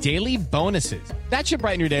with daily bonuses. That should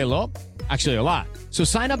brighten your day a little. Actually, a lot. So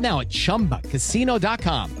sign up now at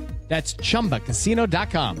ChumbaCasino.com. That's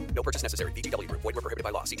ChumbaCasino.com. No purchase necessary. VGW Group. Void where prohibited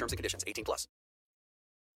by law. See terms and conditions. 18+.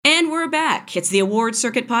 And we're back. It's the Award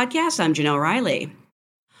Circuit podcast. I'm Janelle Riley.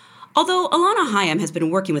 Although Alana Hayam has been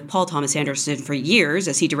working with Paul Thomas Anderson for years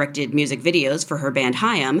as he directed music videos for her band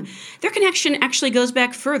Hayam, their connection actually goes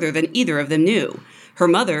back further than either of them knew. Her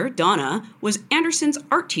mother, Donna, was Anderson's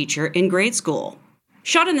art teacher in grade school.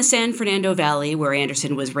 Shot in the San Fernando Valley, where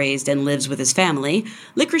Anderson was raised and lives with his family,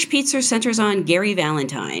 Licorice Pizza centers on Gary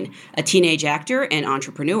Valentine, a teenage actor and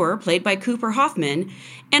entrepreneur played by Cooper Hoffman,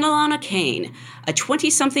 and Alana Kane, a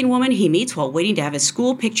 20-something woman he meets while waiting to have his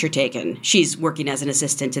school picture taken. She's working as an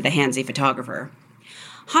assistant to the handsy photographer.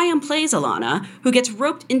 Hayam plays Alana, who gets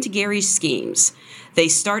roped into Gary's schemes. They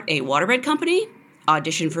start a waterbed company,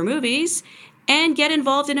 audition for movies, and get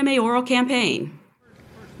involved in a mayoral campaign.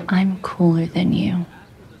 I'm cooler than you.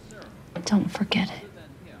 Don't forget it.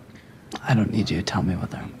 I don't need you to tell me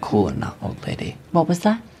whether I'm cool or not, old lady. What was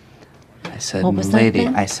that? I said What was milady. that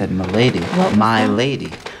then? I said milady. What was My that?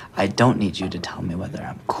 lady. I don't need you to tell me whether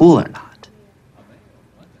I'm cool or not.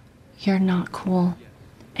 You're not cool,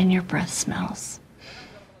 and your breath smells.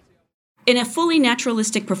 In a fully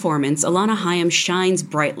naturalistic performance, Alana Hayam shines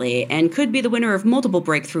brightly and could be the winner of multiple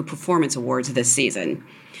Breakthrough Performance Awards this season.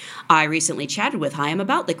 I recently chatted with Hayam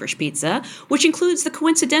about Licorice Pizza, which includes the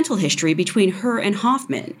coincidental history between her and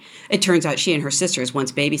Hoffman. It turns out she and her sisters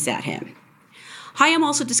once babysat him. Hayam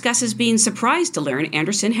also discusses being surprised to learn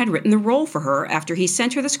Anderson had written the role for her after he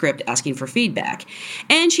sent her the script asking for feedback.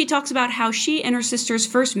 And she talks about how she and her sisters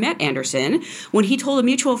first met Anderson when he told a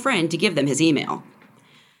mutual friend to give them his email.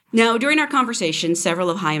 Now, during our conversation, several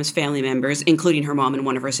of Hayam's family members, including her mom and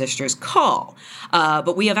one of her sisters, call.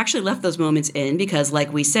 But we have actually left those moments in because,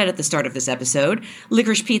 like we said at the start of this episode,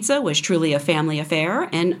 Licorice Pizza was truly a family affair,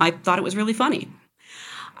 and I thought it was really funny.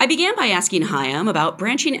 I began by asking Hayam about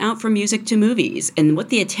branching out from music to movies and what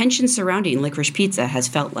the attention surrounding Licorice Pizza has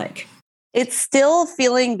felt like. It's still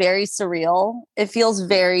feeling very surreal. It feels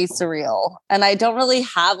very surreal. And I don't really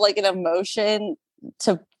have like an emotion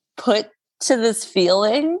to put to this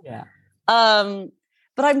feeling. Yeah.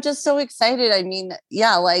 But I'm just so excited. I mean,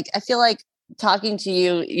 yeah, like I feel like talking to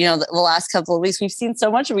you, the last couple of weeks, we've seen so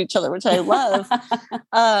much of each other, which I love.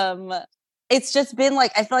 It's just been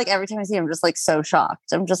like, I feel like every time I see him, I'm just like so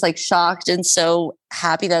shocked. I'm just like shocked and so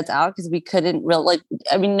happy that it's out because we couldn't really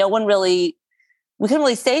we couldn't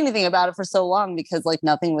really say anything about it for so long because like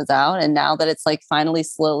nothing was out. And now that it's like finally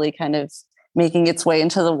slowly kind of making its way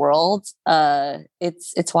into the world,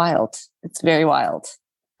 it's wild. It's very wild.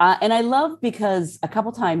 And I love because a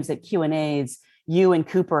couple times at Q&As, you and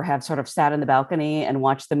Cooper have sort of sat in the balcony and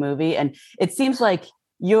watched the movie. And it seems like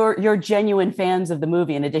you're genuine fans of the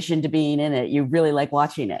movie. In addition to being in it, you really like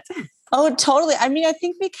watching it. Oh, totally. I mean, I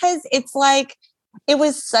think because it's like, it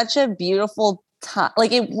was such a beautiful time.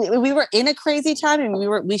 Like we were in a crazy time,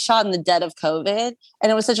 and we shot in the dead of COVID,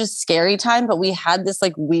 and it was such a scary time, but we had this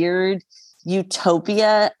like weird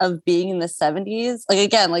utopia of being in the 70s. Like,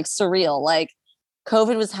 again, like surreal, like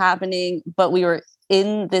COVID was happening, but we were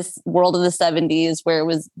in this world of the 70s where it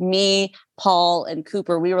was me, Paul, and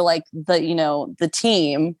Cooper. We were like the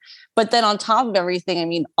team. But then on top of everything, I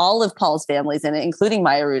mean, all of Paul's family's in it, including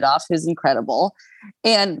Maya Rudolph, who's incredible.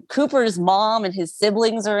 And Cooper's mom and his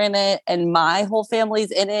siblings are in it, and my whole family's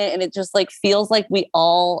in it. And it just like feels like we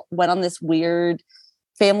all went on this weird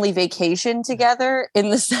family vacation together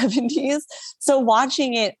in the 70s. So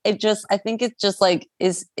watching it, I think it's just like,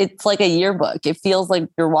 it's like a yearbook. It feels like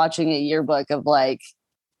you're watching a yearbook of like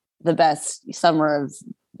the best summer of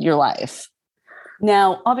your life.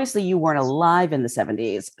 Now, obviously you weren't alive in the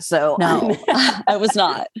 70s. So no, I was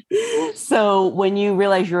not. So when you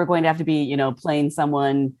realized you were going to have to be, playing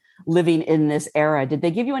someone living in this era, did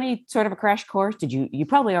they give you any sort of a crash course? You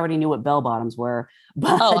probably already knew what bell bottoms were,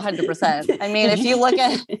 but 100%. I mean, if you look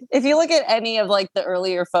at any of like the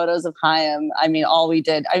earlier photos of Chaim, I mean, all we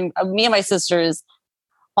did, me and my sisters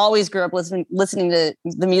always grew up listening to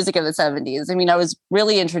the music of the 70s. I mean, I was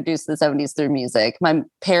really introduced to the 70s through music. My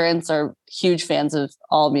parents are huge fans of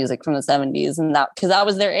all music from the 70s, and because that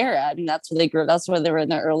was their era. I mean, that's where they grew up. That's where they were in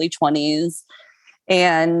their early 20s.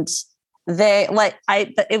 And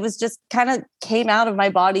it was just kind of came out of my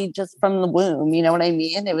body just from the womb. You know what I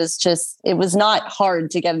mean? It was not hard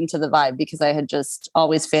to get into the vibe because I had just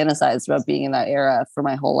always fantasized about being in that era for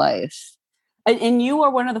my whole life. And you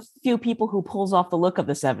are one of the few people who pulls off the look of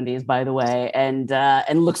the 70s, by the way, and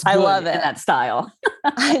looks good. I love it. In that style.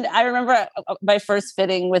 I remember my first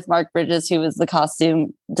fitting with Mark Bridges, who was the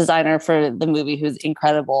costume designer for the movie, who's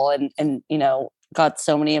incredible and got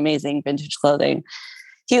so many amazing vintage clothing.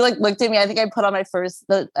 He like looked at me. I think I put on I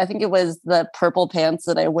think it was the purple pants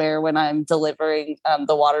that I wear when I'm delivering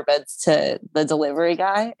the waterbeds to the delivery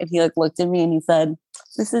guy. And he like looked at me and he said,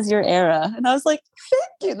 "This is your era." And I was like,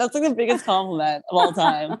 "Thank you." That's like the biggest compliment of all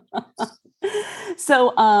time.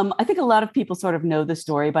 So I think a lot of people sort of know the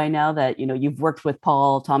story by now that, you've worked with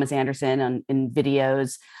Paul Thomas Anderson in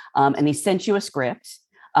videos, and he sent you a script.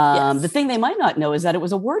 Yes. The thing they might not know is that it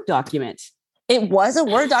was a Word document. It was a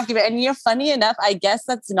Word document. And funny enough, I guess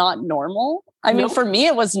that's not normal. I mean, for me,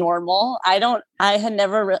 it was normal. I had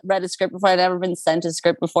never read a script before. I'd never been sent a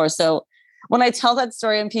script before. So when I tell that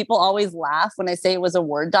story and people always laugh when I say it was a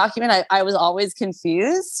Word document, I was always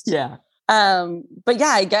confused. Yeah. But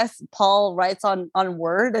yeah, I guess Paul writes on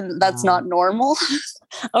Word, and that's not normal.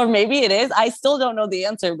 Or maybe it is. I still don't know the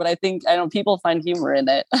answer, but I know people find humor in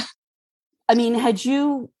it. I mean,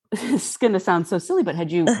 it's going to sound so silly, but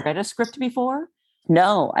had you read a script before?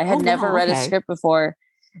 No, I had never read a script before.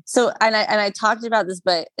 So, and I talked about this,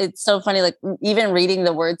 but it's so funny, like even reading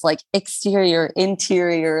the words like exterior,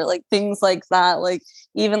 interior, like things like that, like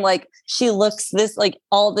even like she looks this, like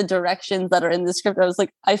all the directions that are in the script. I was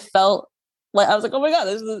like, I felt like, I was like, oh my God,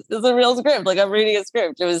 this is a real script. Like I'm reading a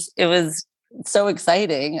script. It was so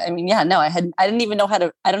exciting. I mean, yeah, no, I didn't even know how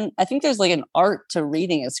to, I think there's like an art to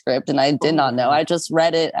reading a script, and I did not know. I just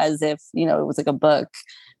read it as if, it was like a book,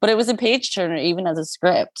 but it was a page turner even as a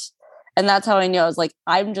script. And that's how I knew. I was like,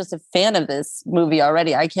 I'm just a fan of this movie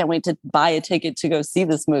already. I can't wait to buy a ticket to go see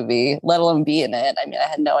this movie, let alone be in it. I mean, I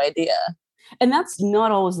had no idea. And that's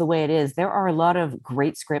not always the way it is. There are a lot of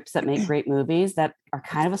great scripts that make great movies that are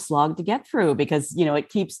kind of a slog to get through because, it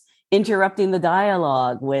keeps interrupting the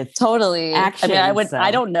dialogue with totally action. I mean, I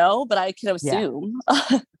don't know, but I can assume.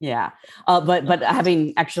 Yeah. But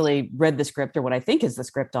having actually read the script, or what I think is the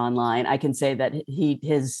script online, I can say that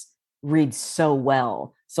his reads so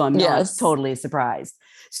well. So I'm not totally surprised.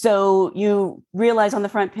 So you realize on the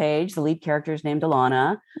front page, the lead character is named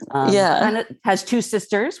Alana. And it has two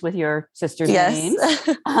sisters with your sister's names.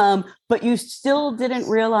 But you still didn't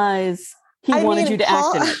realize he wanted you to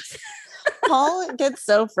act in it. Paul gets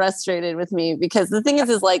so frustrated with me because the thing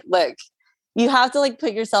is like, look, you have to like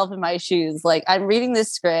put yourself in my shoes. Like I'm reading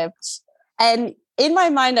this script, and in my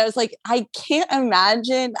mind, I was like, I can't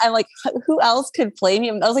imagine. I'm like, who else could play me?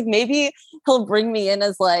 I was like, maybe he'll bring me in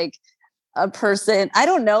as like a person. I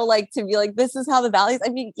don't know, like to be like, this is how the values. I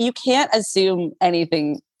mean, you can't assume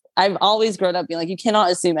anything. I've always grown up being like, you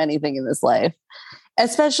cannot assume anything in this life,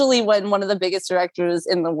 especially when one of the biggest directors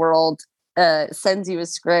in the world sends you a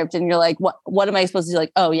script and you're like, what am I supposed to do?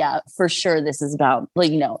 Like, oh yeah, for sure. This is about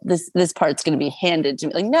like, this part's going to be handed to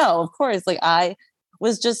me. Like, no, of course. Like I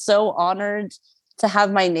was just so honored to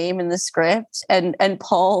have my name in the script. And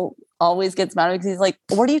Paul always gets mad because he's like,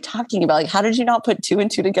 what are you talking about? Like, how did you not put 2 and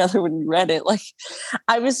 2 together when you read it? Like,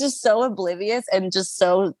 I was just so oblivious and just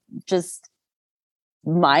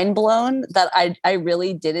mind blown that I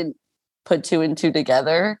really didn't put 2 and 2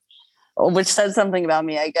 together, which said something about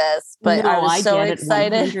me, I guess. But no, I was so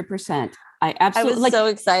excited. 100%. I absolutely was so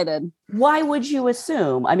excited. Why would you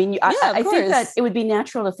assume? I mean, I think that it would be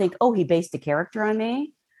natural to think, oh, he based a character on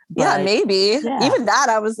me. But, yeah, maybe. Yeah. Even that,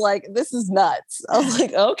 I was like, this is nuts. I was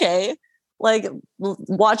like, okay. Like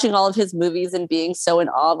watching all of his movies and being so in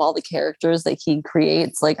awe of all the characters that he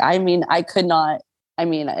creates. Like, I mean,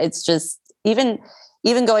 it's just even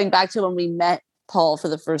going back to when we met Paul for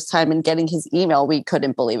the first time and getting his email, we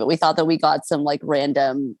couldn't believe it. We thought that we got some like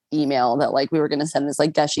random email that like we were going to send this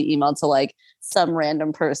like gushy email to like some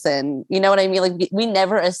random person. You know what I mean? Like we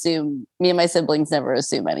never assume, me and my siblings never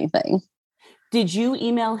assume anything. Did you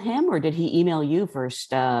email him or did he email you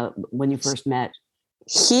first when you first met?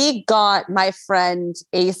 He got my friend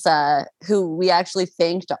Asa, who we actually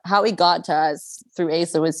thanked. How he got to us through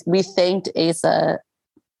Asa was we thanked Asa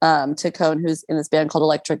Taccone, who's in this band called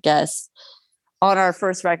Electric Guest, on our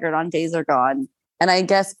first record on Days Are Gone. And I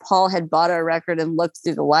guess Paul had bought our record and looked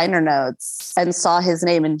through the liner notes and saw his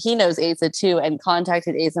name, and he knows Asa too, and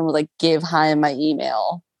contacted Asa and was like, give Chaim my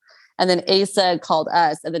email. And then Asa called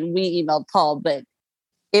us and then we emailed Paul. But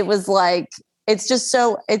it was like, it's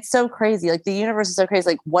so crazy. Like the universe is so crazy.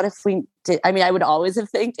 Like what if we did, I mean, I would always have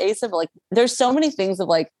thanked Asa, but like, there's so many things of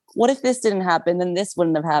like, what if this didn't happen? Then this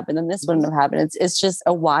wouldn't have happened. And this wouldn't have happened. It's just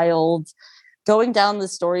a wild going down the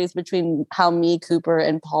stories between how me, Cooper,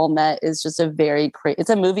 and Paul met is just a very it's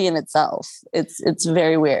a movie in itself. It's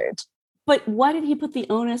very weird. But why did he put the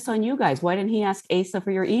onus on you guys? Why didn't he ask Asa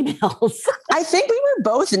for your emails? I think we were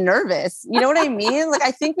both nervous. You know what I mean? Like,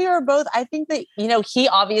 I think we were both, I think that, he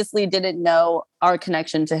obviously didn't know our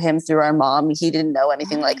connection to him through our mom. He didn't know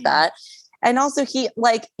anything like that. And also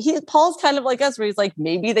Paul's kind of like us where he's like,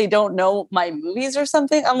 maybe they don't know my movies or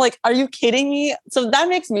something. I'm like, are you kidding me? So that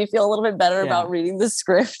makes me feel a little bit better about reading the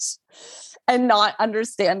script and not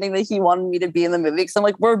understanding that he wanted me to be in the movie. Cause I'm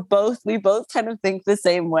like, we both kind of think the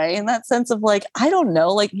same way in that sense of like, I don't know,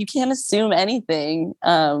 like you can't assume anything.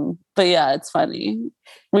 But yeah, it's funny.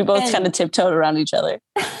 We both kind of tiptoed around each other.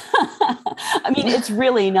 I mean, it's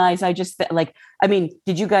really nice.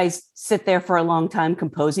 Did you guys sit there for a long time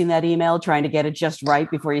composing that email, trying to get it just right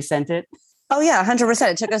before you sent it? Oh yeah,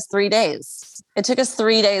 100%. It took us 3 days. It took us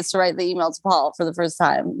 3 days to write the email to Paul for the first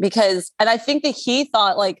time and I think that he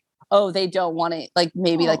thought like, oh, they don't want to, like,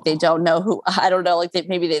 maybe like they don't know who, I don't know, like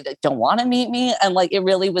maybe they don't want to meet me. And like, it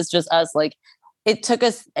really was just us. Like it took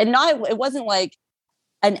us, and it wasn't like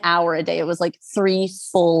an hour a day. It was like 3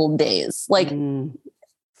 full days, like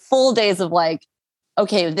full days of like,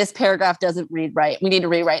 okay, this paragraph doesn't read right. We need to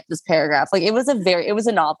rewrite this paragraph. Like it was a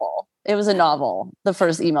novel. It was a novel, the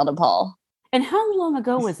first email to Paul. And how long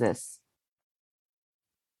ago was this?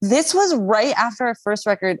 This was right after our first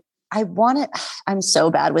record. I'm so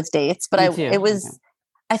bad with dates, but I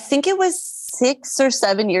think it was 6 or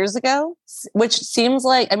 7 years ago, which seems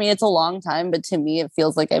like, I mean, it's a long time, but to me, it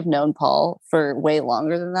feels like I've known Paul for way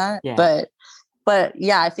longer than that. Yeah. But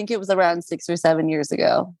yeah, I think it was around 6 or 7 years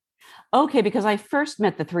ago. Okay. Because I first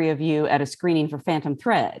met the three of you at a screening for Phantom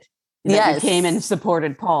Thread. You came and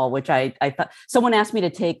supported Paul, which I thought someone asked me to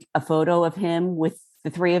take a photo of him with the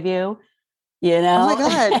three of you. Oh my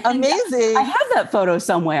God, amazing. I have that photo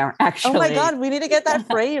somewhere, actually. Oh my God, we need to get that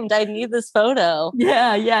framed. I need this photo.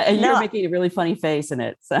 Yeah. And you're making a really funny face in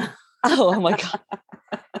it. So. Oh my God.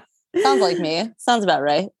 Sounds like me. Sounds about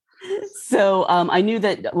right. So I knew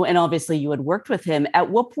that, and obviously you had worked with him.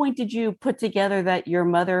 At what point did you put together that your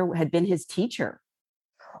mother had been his teacher?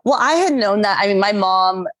 Well, I had known that. I mean, my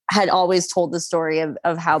mom had always told the story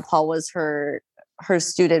of how Paul was her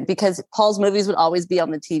student because Paul's movies would always be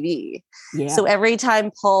on the TV. Yeah. So every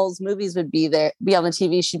time Paul's movies would be on the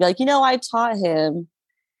TV, she'd be like, I taught him.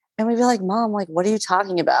 And we'd be like, Mom, like, what are you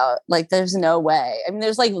talking about? Like, there's no way. I mean,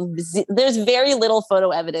 there's very little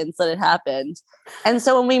photo evidence that it happened. And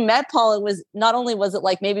so when we met Paul, it was not only was it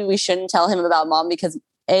like, maybe we shouldn't tell him about Mom because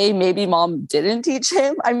maybe Mom didn't teach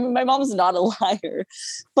him. I mean, my mom's not a liar,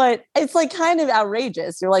 but it's like kind of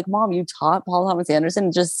outrageous. You're like, Mom, you taught Paul Thomas Anderson.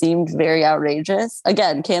 It just seemed very outrageous.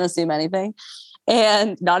 Again, can't assume anything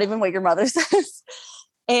and not even what your mother says.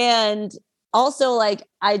 And also like,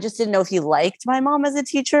 I just didn't know if he liked my mom as a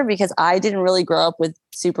teacher because I didn't really grow up with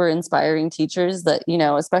super inspiring teachers that,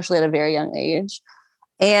 especially at a very young age.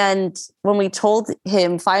 And when we told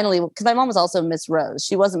him finally, because my mom was also Miss Rose,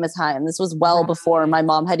 she wasn't Miss Hyam. This was well before my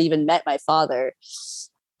mom had even met my father.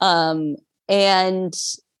 And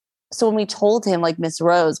so when we told him, like, Miss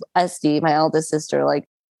Rose, Esty, my eldest sister, like,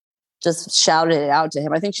 just shouted it out to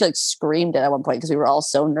him. I think she like screamed it at one point because we were all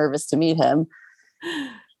so nervous to meet him.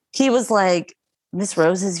 He was like, Miss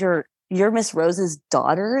Rose is you're Miss Rose's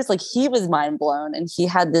daughters. Like, he was mind blown. And he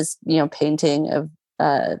had this, painting of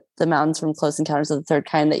the mountains from Close Encounters of the Third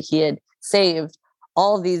Kind that he had saved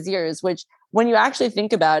all of these years, which when you actually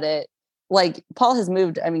think about it, like, Paul has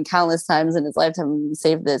moved, countless times in his lifetime and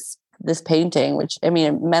saved this painting, which, it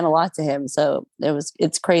meant a lot to him. So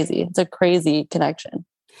it's crazy. It's a crazy connection.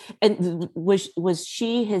 And was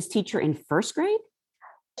she his teacher in first grade?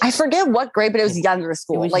 I forget what grade, but it was younger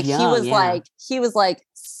school. Like, young, he was like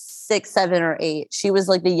 6, 7, or 8. She was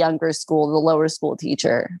like the younger school, the lower school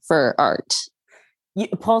teacher for art.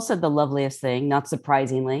 Paul said the loveliest thing, not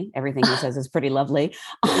surprisingly. Everything he says is pretty lovely,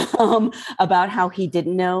 about how he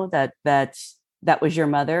didn't know that was your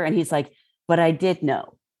mother. And he's like, but I did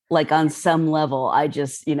know, like, on some level, I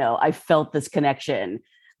just, I felt this connection.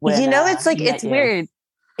 When, it's like, it's weird.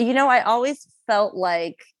 I always felt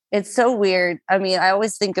like it's so weird. I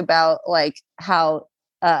always think about like how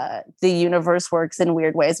the universe works in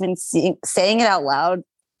weird ways. Saying it out loud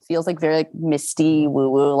feels like very like misty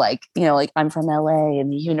woo-woo, like, like I'm from LA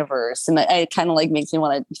and the universe. And it kind of like makes me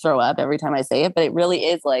want to throw up every time I say it. But it really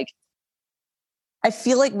is like, I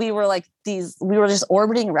feel like we were just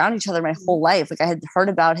orbiting around each other my whole life. Like, I had heard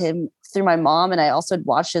about him through my mom, and I also had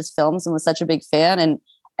watched his films and was such a big fan.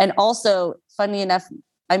 And also, funny enough,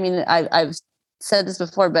 I've said this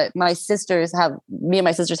before, but me and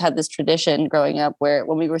my sisters had this tradition growing up where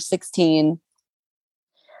when we were 16,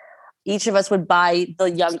 each of us would buy the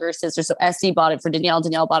younger sister. So Esty bought it for Danielle.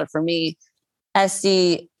 Danielle bought it for me.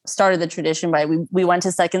 Esty started the tradition by, we went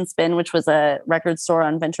to Second Spin, which was a record store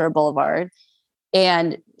on Ventura Boulevard.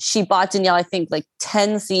 And she bought Danielle, I think, like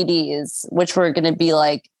 10 CDs, which were going to be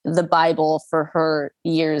like the Bible for her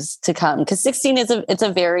years to come. Because 16 it's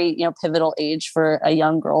a very, pivotal age for a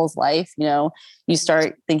young girl's life. You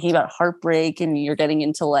start thinking about heartbreak and you're getting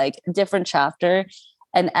into like a different chapter.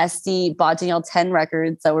 And Esty bought Danielle 10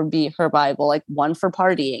 records that would be her Bible, like one for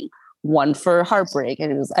partying, one for heartbreak.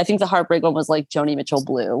 And I think the heartbreak one was like Joni Mitchell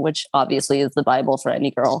Blue, which obviously is the Bible for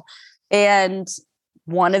any girl. And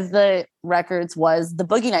one of the records was the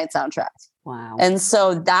Boogie Nights soundtrack. Wow. And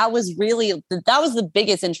so that was the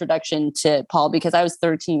biggest introduction to Paul, because I was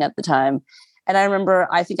 13 at the time. And I remember,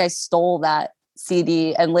 I think I stole that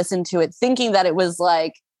CD and listened to it thinking that it was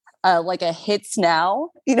like a hits now,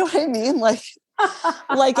 you know what I mean? Like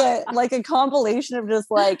a compilation of just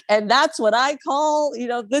like, and that's what I call,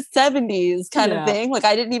 the 70s kind of thing. Like,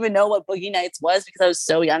 I didn't even know what Boogie Nights was because I was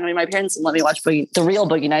so young. My parents didn't let me watch the real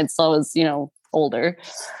Boogie Nights. So I was, older.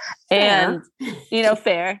 Fair. And,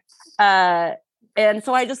 fair. And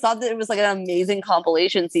so I just thought that it was like an amazing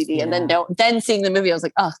compilation CD. Yeah. And then seeing the movie, I was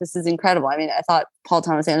like, oh, this is incredible. I thought Paul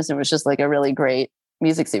Thomas Anderson was just like a really great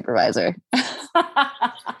music supervisor.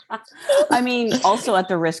 Also at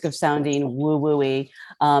the risk of sounding woo-woo-y,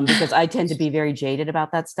 because I tend to be very jaded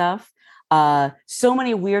about that stuff. So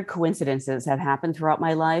many weird coincidences have happened throughout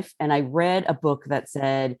my life. And I read a book that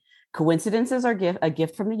said, coincidences are a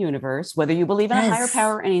gift from the universe, whether you believe in a higher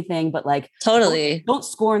power or anything, but like, totally don't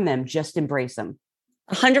scorn them, just embrace them.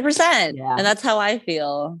 100%. Yeah. And that's how I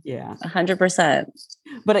feel. Yeah. 100%.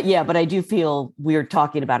 But I do feel weird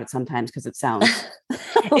talking about it sometimes because it sounds,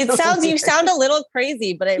 you sound a little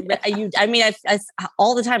crazy, but I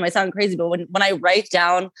all the time I sound crazy, but when I write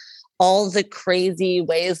down all the crazy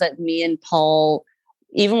ways that me and Paul,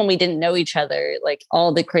 even when we didn't know each other, like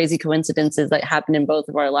all the crazy coincidences that happened in both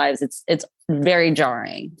of our lives, it's very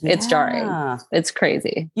jarring. Yeah. It's jarring. It's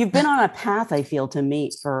crazy. You've been on a path, I feel, to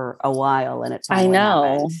meet for a while, and it's I know.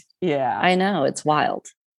 Happened. Yeah, I know. It's wild.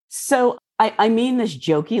 So I mean this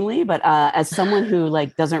jokingly, but as someone who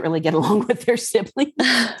like doesn't really get along with their siblings,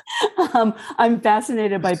 I'm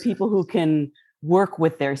fascinated by people who can work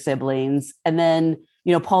with their siblings. And then,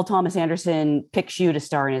 Paul Thomas Anderson picks you to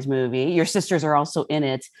star in his movie. Your sisters are also in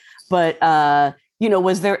it. But,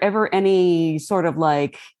 was there ever any sort of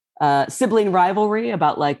like sibling rivalry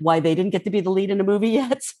about like why they didn't get to be the lead in a movie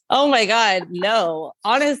yet? Oh my God, no.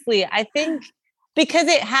 Honestly, I think because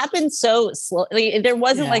it happened so slowly, there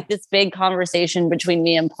wasn't like this big conversation between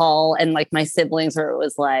me and Paul and like my siblings where it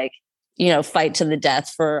was like, fight to the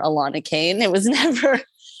death for Alana Kane. It was never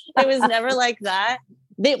like that.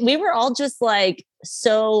 We were all just like,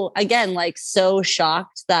 so again, like so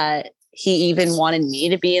shocked that he even wanted me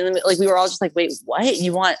to be in the, like, we were all just like, wait, what?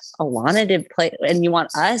 You want Alana to play and you want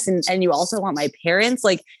us and you also want my parents?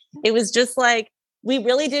 Like, it was just like, we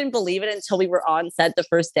really didn't believe it until we were on set the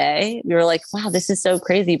first day. We were like, wow, this is so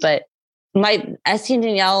crazy. But Esty and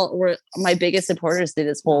Danielle were my biggest supporters through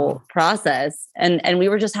this whole process. And we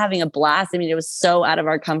were just having a blast. I mean, it was so out of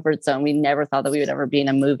our comfort zone. We never thought that we would ever be in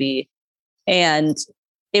a movie. And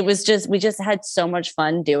it was just, we just had so much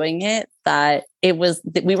fun doing it that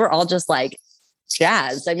we were all just like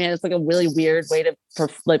jazzed. I mean, it's like a really weird way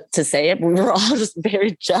to say it, but we were all just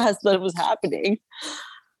very jazzed that it was happening.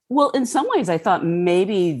 Well, in some ways, I thought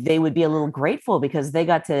maybe they would be a little grateful because they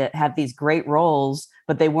got to have these great roles,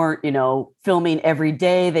 but they weren't, filming every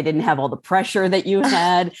day. They didn't have all the pressure that you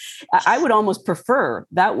had. I would almost prefer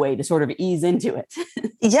that way to sort of ease into it.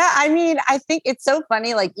 Yeah. I mean, I think it's so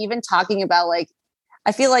funny, like even talking about like,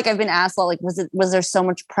 I feel like I've been asked, like, was there so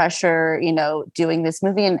much pressure, doing this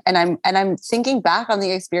movie? And I'm thinking back on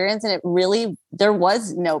the experience and there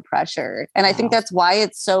was no pressure. And I think that's why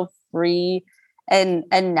it's so free and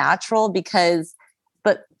natural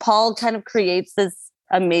but Paul kind of creates this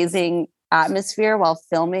amazing atmosphere while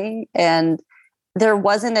filming. And there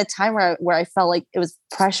wasn't a time where I felt like it was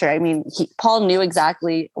pressure. I mean, Paul knew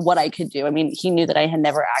exactly what I could do. I mean, he knew that I had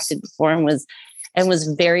never acted before and was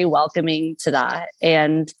very welcoming to that.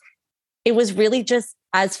 And it was really just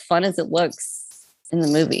as fun as it looks in the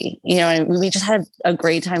movie. We just had a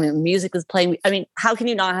great time and music was playing. I mean, how can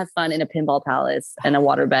you not have fun in a pinball palace and a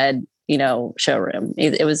waterbed, showroom?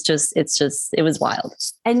 It was wild.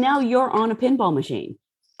 And now you're on a pinball machine.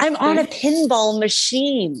 I'm on a pinball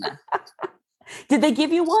machine. Did they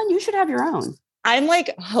give you one? You should have your own. I'm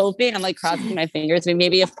like hoping, I'm like crossing my fingers. I mean,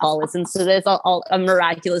 maybe if Paul listens to this, I'll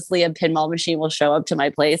miraculously a pinball machine will show up to my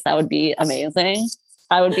place. That would be amazing.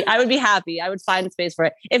 I would be happy. I would find a space for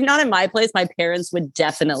it. If not in my place, my parents would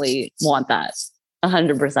definitely want that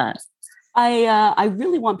 100%. I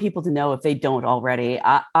really want people to know, if they don't already,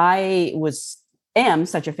 I am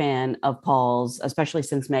such a fan of Paul's, especially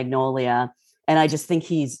since Magnolia. And I just think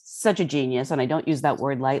he's such a genius. And I don't use that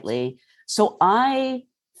word lightly. So I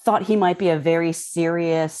thought he might be a very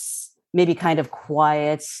serious, maybe kind of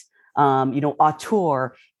quiet,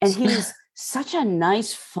 auteur. And he's such a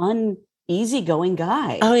nice, fun, easygoing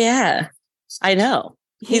guy. Oh, yeah. I know.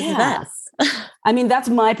 He's the best. I mean, that's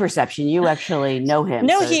my perception. You actually know him.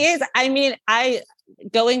 No, he is. I mean,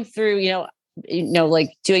 going through, like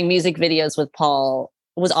doing music videos with Paul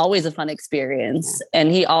was always a fun experience. Yeah.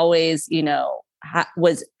 And he always,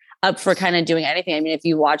 was up for kind of doing anything. I mean, if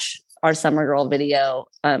you watch our Summer Girl video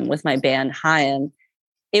with my band Haim,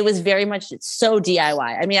 it was very much so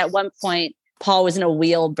DIY. I mean, at one point, Paul was in a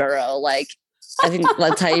wheelbarrow, like, I think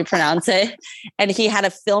that's how you pronounce it. And he had a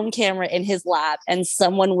film camera in his lap and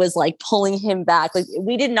someone was like pulling him back. Like,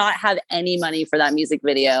 we did not have any money for that music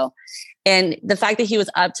video. And the fact that he was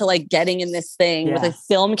up to like getting in this thing with a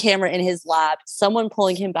film camera in his lap, someone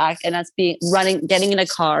pulling him back, and us getting in a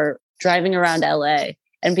car, driving around LA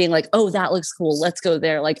and being like, oh, that looks cool. Let's go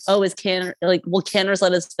there. Like, oh, is Canner, like, will Canner's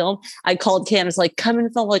let us film? I called Canner's like, come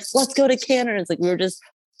and film. Like, let's go to Canner's. Like, we were just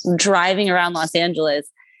driving around Los Angeles.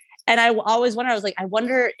 And I always wonder, I was like, I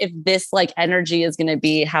wonder if this like energy is going to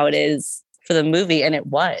be how it is for the movie. And it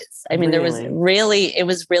was. I mean, it was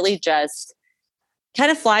really just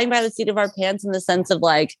kind of flying by the seat of our pants, in the sense of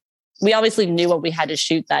like, we obviously knew what we had to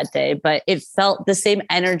shoot that day, but it felt the same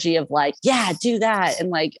energy of like, yeah, do that. And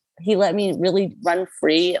like, he let me really run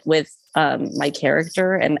free with my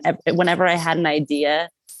character. And whenever I had an idea,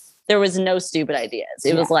 there was no stupid ideas.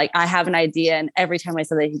 It was like, I have an idea. And every time I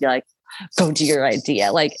said that, he'd be like, go do your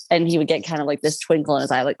idea. Like, and he would get kind of like this twinkle in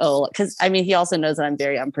his eye, like, oh, because I mean, he also knows that I'm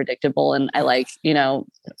very unpredictable. And I like,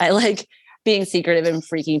 I like being secretive and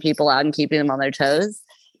freaking people out and keeping them on their toes.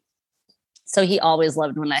 So he always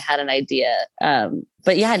loved when I had an idea.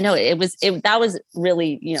 But yeah, no, that was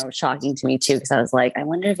really, shocking to me too. Cause I was like, I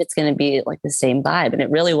wonder if it's going to be like the same vibe. And it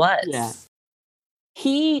really was. Yeah.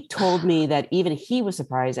 He told me that even he was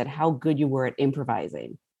surprised at how good you were at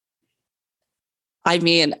improvising. I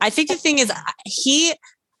mean, I think the thing is the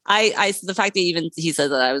fact that even he says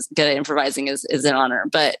that I was good at improvising is an honor,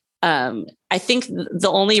 but I think the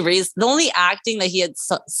only acting that he had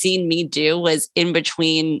seen me do was in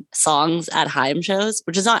between songs at Haim shows,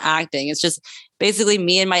 which is not acting. It's just basically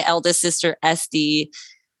me and my eldest sister, Esty,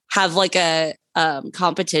 have like a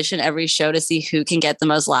competition every show to see who can get the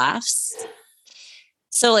most laughs.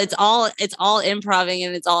 So it's all improvising,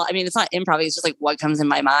 and it's not improv. It's just like what comes in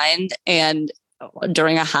my mind. And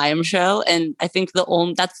during a Haim show. And I think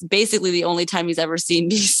that's basically the only time he's ever seen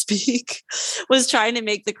me speak, was trying to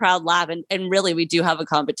make the crowd laugh. And really, we do have a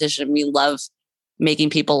competition. We love making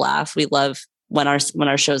people laugh. We love when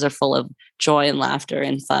our shows are full of joy and laughter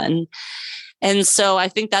and fun. And so I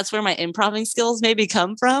think that's where my improvising skills maybe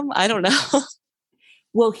come from. I don't know.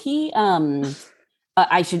 Well, he,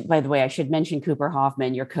 I should mention Cooper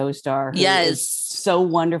Hoffman, your co-star. Who is so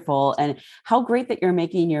wonderful. And how great that you're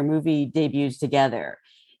making your movie debuts together.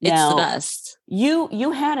 It's the best.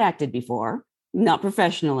 You had acted before, not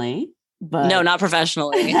professionally, but no, not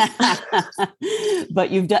professionally.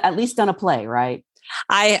 But you've at least done a play, right?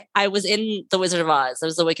 I was in The Wizard of Oz. I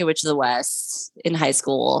was the Wicked Witch of the West in high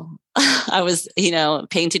school. I was,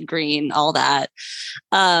 painted green, all that.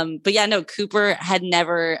 But yeah, no, Cooper had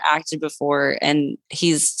never acted before, and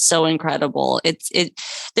he's so incredible.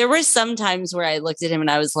 There were some times where I looked at him and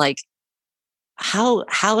I was like, how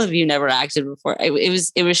have you never acted before?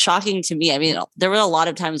 It was shocking to me. I mean, there were a lot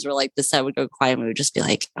of times where like the set would go quiet and we would just be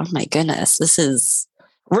like, oh my goodness,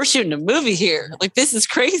 we're shooting a movie here. Like, this is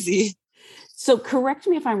crazy. So correct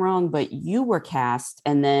me if I'm wrong, but you were cast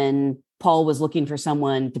and then Paul was looking for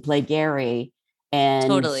someone to play Gary. And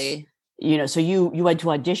totally, so you had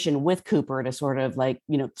to audition with Cooper to sort of like,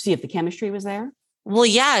 see if the chemistry was there. Well,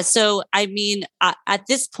 yeah. So, I mean, at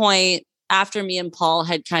this point, after me and Paul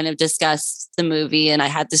had kind of discussed the movie and I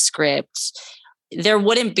had the script, there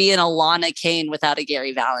wouldn't be an Alana Kane without a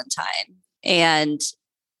Gary Valentine. And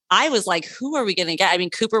I was like, who are we going to get? I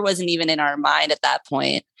mean, Cooper wasn't even in our mind at that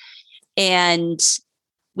point. And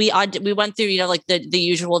we went through, like the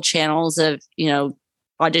usual channels of,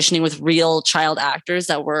 auditioning with real child actors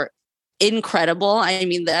that were incredible. I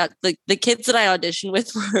mean, the kids that I auditioned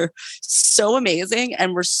with were so amazing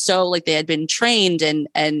and were so like they had been trained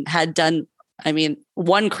and had done. I mean,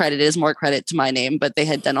 one credit is more credit to my name, but they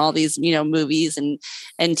had done all these, movies and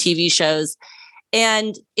TV shows.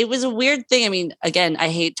 And it was a weird thing. I mean, again, I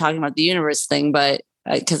hate talking about the universe thing, but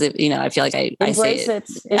because I feel like I say it.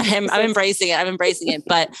 I'm embracing it. I'm embracing it.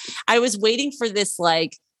 But I was waiting for this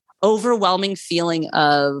like overwhelming feeling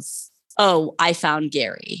of, oh, I found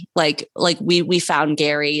Gary. Like we found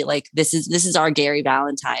Gary. Like this is our Gary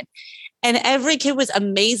Valentine. And every kid was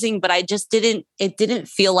amazing, but it didn't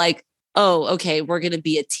feel like, oh, okay, we're gonna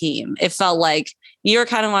be a team. It felt like you're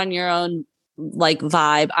kind of on your own like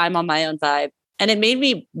vibe. I'm on my own vibe. And it made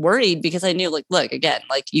me worried because I knew, like, look, again,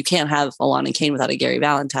 like you can't have Alana Kane without a Gary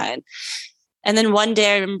Valentine. And then one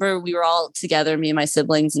day I remember we were all together, me and my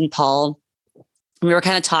siblings and Paul, and we were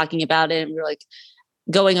kind of talking about it. And we were like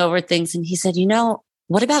going over things. And he said,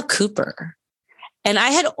 what about Cooper? And I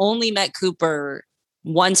had only met Cooper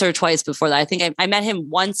once or twice before that. I think I met him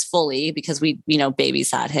once fully because we,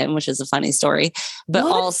 babysat him, which is a funny story. But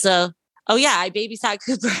also, oh yeah, I babysat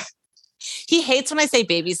Cooper. He hates when I say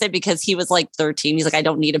babysit because he was like 13. He's like, I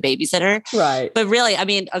don't need a babysitter. Right. But really, I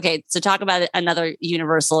mean, okay, so talk about another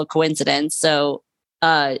universal coincidence. So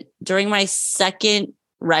during my second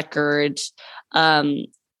record,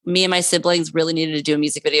 me and my siblings really needed to do a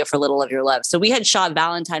music video for Little of Your Love. So we had shot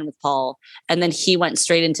Valentine with Paul, and then he went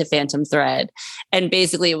straight into Phantom Thread. And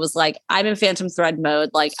basically it was like, I'm in Phantom Thread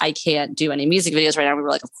mode. Like I can't do any music videos right now. We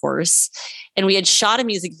were like, of course. And we had shot a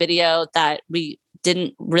music video that we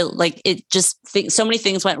didn't really like. It just so many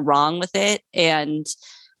things went wrong with it and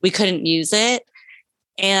we couldn't use it.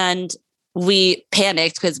 And we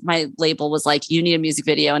panicked because my label was like, you need a music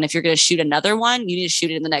video. And if you're going to shoot another one, you need to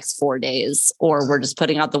shoot it in the next 4 days, or we're just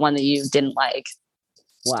putting out the one that you didn't like.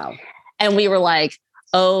 Wow. And we were like,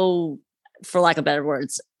 oh, for lack of better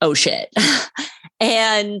words, oh shit.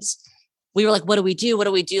 And we were like, what do we do? What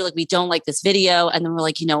do we do? Like, we don't like this video. And then we're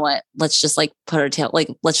like, you know what? Let's just like put our tail, like,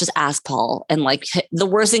 let's just ask Paul. And like, the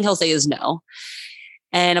worst thing he'll say is no.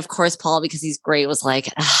 And of course, Paul, because he's great, was like,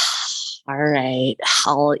 all right,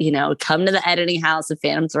 I'll, come to the editing house of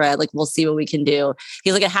Phantom Thread. Like, we'll see what we can do.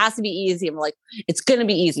 He's like, it has to be easy. And we're like, it's going to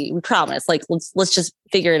be easy. We promise. Like, let's just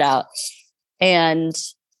figure it out. And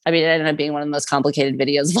I mean, it ended up being one of the most complicated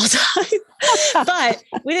videos of all time, but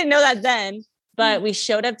we didn't know that then. But we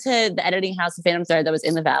showed up to the editing house of Phantom Thread that was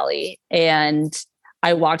in the Valley. And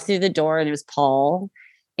I walked through the door and it was Paul.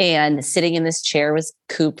 And sitting in this chair was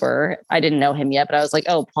Cooper. I didn't know him yet, but I was like,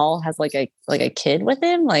 oh, Paul has like a kid with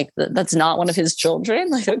him. Like that's not one of his children.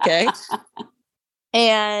 Like, okay.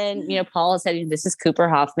 And, Paul said, this is Cooper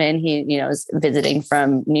Hoffman. He, is visiting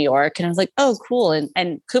from New York. And I was like, oh, cool.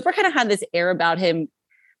 And Cooper kind of had this air about him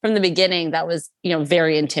from the beginning that was,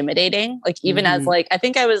 very intimidating. Like even as like, I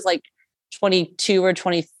think I was like 22 or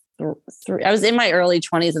 23. I was in my early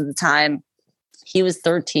 20s at the time. He was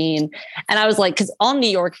 13. And I was like, because all New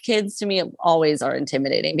York kids to me always are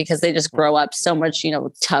intimidating because they just grow up so much,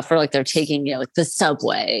 tougher. Like they're taking, like the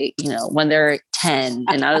subway, when they're 10.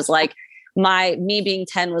 And I was like, me being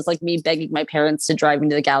 10 was like me begging my parents to drive me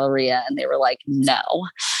to the Galleria, and they were like, no.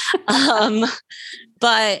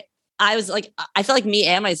 But I was like, I feel like me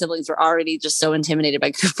and my siblings were already just so intimidated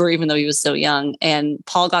by Cooper, even though he was so young. And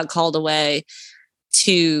Paul got called away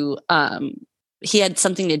to, he had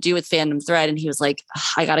something to do with Fandom Thread, and he was like,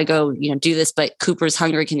 I got to go, do this, but Cooper's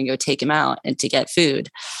hungry. Can you go take him out and to get food?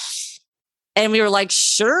 And we were like,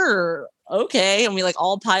 sure. Okay. And we like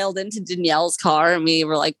all piled into Danielle's car, and we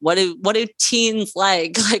were like, what do teens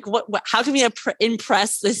like? Like how can we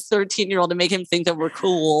impress this 13-year-old to make him think that we're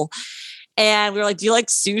cool? And we were like, do you like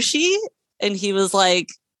sushi? And he was like,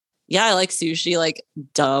 yeah, I like sushi. Like,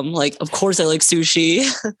 dumb. Like, of course I like sushi.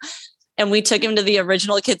 And we took him to the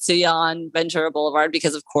original Kitsuya on Ventura Boulevard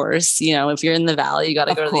because, of course, if you're in the Valley, you got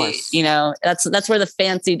to go to the, that's where the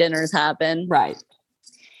fancy dinners happen. Right.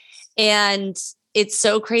 And it's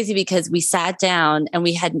so crazy because we sat down and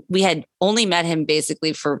we had only met him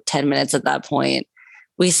basically for 10 minutes at that point.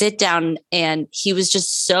 We sit down and he was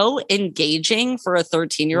just so engaging for a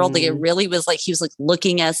 13-year-old. Like, it really was like, he was like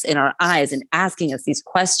looking us in our eyes and asking us these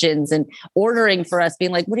questions and ordering for us,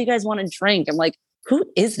 being like, what do you guys want to drink? I'm like, who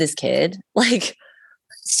is this kid? Like,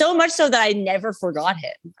 so much so that I never forgot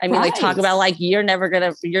him. I mean, like, talk about like, I'm never going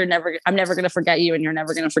to forget you and you're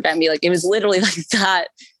never going to forget me. Like, it was literally like that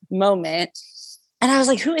moment. And I was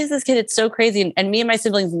like, who is this kid? It's so crazy. And me and my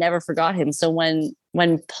siblings never forgot him. So when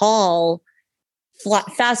Paul,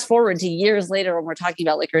 fast forward to years later, when we're talking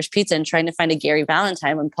about Licorice Pizza and trying to find a Gary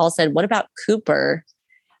Valentine, when Paul said, what about Cooper?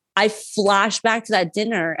 I flashed back to that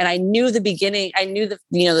dinner, and I knew the beginning. I knew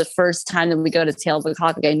the first time that we go to Tale of a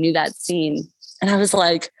Coffee, I knew that scene. And I was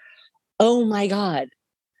like, oh my God.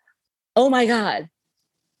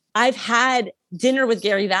 I've had dinner with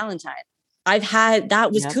Gary Valentine. That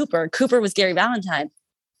was Cooper. Cooper was Gary Valentine.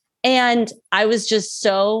 And I was just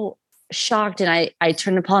so shocked. And I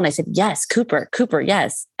turned to Paul and I said, yes, Cooper,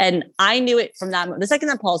 yes. And I knew it from that moment. The second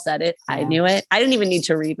that Paul said it, I knew it. I didn't even need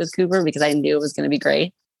to read with Cooper because I knew it was going to be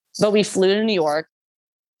great. But we flew to New York,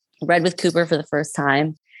 read with Cooper for the first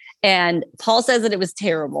time. And Paul says that it was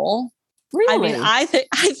terrible. Really? I mean, I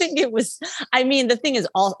think it was, the thing is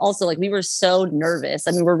also like, we were so nervous.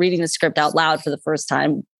 I mean, we're reading the script out loud for the first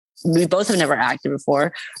time. We both have never acted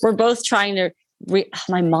before. We're both trying to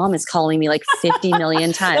my mom is calling me like 50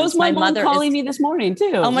 million times. That was my mom calling me this morning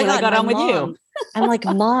too. Oh my God, I got on with you. I'm like,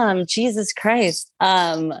 Mom, Jesus Christ.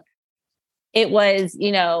 It was,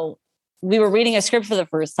 we were reading a script for the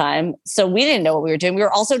first time, so we didn't know what we were doing. We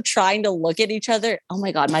were also trying to look at each other. Oh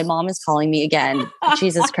my God, my mom is calling me again.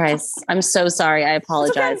 Jesus Christ. I'm so sorry. I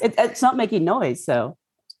apologize. It's not making noise. So,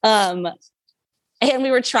 and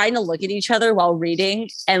we were trying to look at each other while reading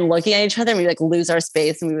and looking at each other, and we like lose our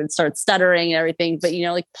space and we would start stuttering and everything. But,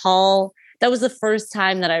 like Paul, that was the first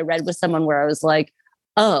time that I read with someone where I was like,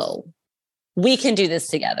 oh, we can do this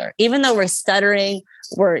together. Even though we're stuttering,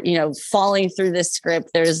 we're, falling through this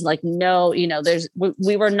script. There's like no,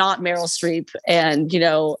 we were not Meryl Streep and,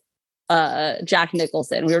 Jack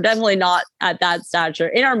Nicholson. We were definitely not at that stature.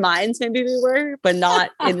 In our minds, maybe we were, but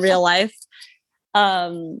not in real life.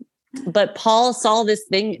 But Paul saw this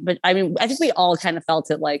thing, but I think we all kind of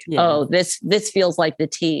felt it like, oh, this feels like the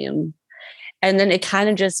team. And then it kind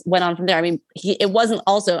of just went on from there. It wasn't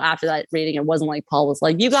also after that reading, it wasn't like Paul was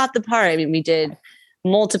like, you got the part. We did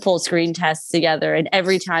multiple screen tests together, and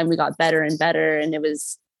every time we got better and better, and it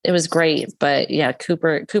was great. But yeah,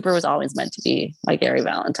 Cooper was always meant to be my Gary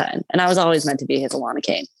Valentine, and I was always meant to be his Alana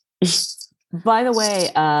Kane. By the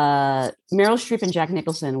way, Meryl Streep and Jack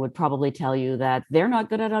Nicholson would probably tell you that they're not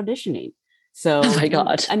good at auditioning. So, oh my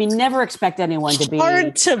God, never expect anyone to be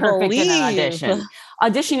hard to perfect believe. in an audition.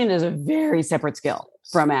 Auditioning is a very separate skill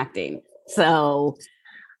from acting. So,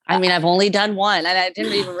 I've only done one, and I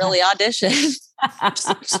didn't even really audition.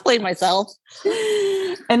 Just played myself.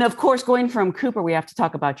 And of course, going from Cooper, we have to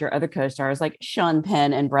talk about your other co-stars like Sean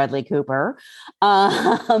Penn and Bradley Cooper.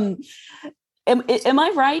 Am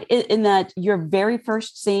I right in that your very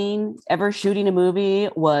first scene ever shooting a movie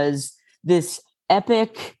was this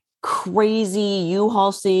epic, crazy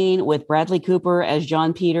U-Haul scene with Bradley Cooper as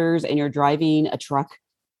John Peters, and you're driving a truck?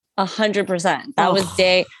 100%. That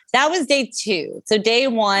was day two. So day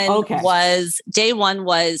one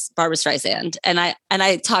was Barbra Streisand. And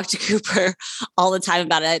I talked to Cooper all the time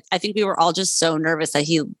about it. I think we were all just so nervous that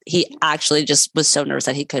he actually just was so nervous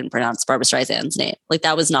that he couldn't pronounce Barbra Streisand's name. Like,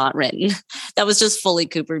 that was not written. That was just fully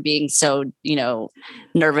Cooper being so,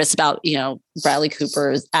 nervous about, Bradley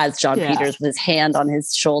Cooper as John Peters with his hand on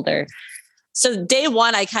his shoulder. So day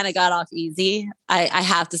one, I kind of got off easy. I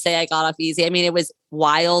have to say I got off easy. It was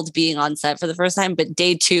wild being on set for the first time, but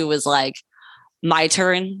day two was like my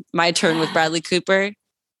turn with Bradley Cooper.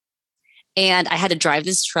 and I had to drive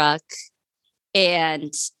this truck.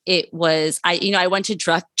 And it was, I went to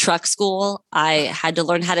truck school. I had to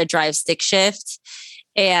learn how to drive stick shift.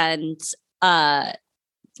 And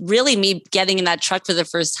really me getting in that truck for the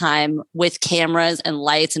first time with cameras and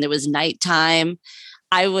lights, and it was nighttime.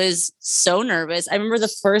 I was so nervous. I remember the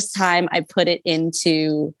first time I put it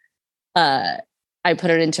into first,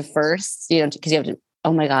 because you have to,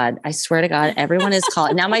 oh my God, I swear to God, everyone is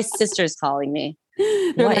calling. Now my sister's calling me.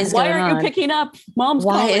 Why aren't you picking up? Mom's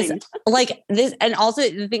calling. Like this? And also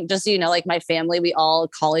the thing, just so you know, like my family, we all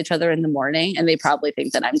call each other in the morning and they probably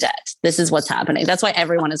think that I'm dead. This is what's happening. That's why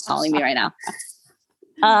everyone is calling me right now.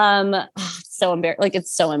 So embarrassing. Like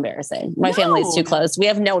it's so embarrassing. My family is too close. We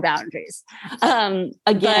have no boundaries. Again,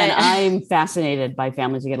 I'm fascinated by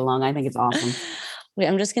families who get along. I think it's awesome. Wait,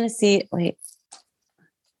 I'm just going to see. Wait.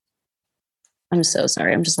 I'm so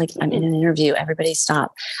sorry. I'm just like, I'm in an interview. Everybody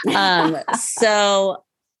stop. I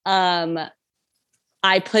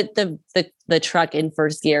put the truck in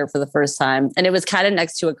first gear for the first time, and it was kind of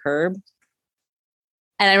next to a curb.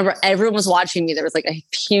 And I remember everyone was watching me. There was like a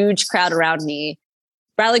huge crowd around me.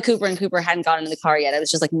 Bradley Cooper and Cooper hadn't gotten in the car yet. It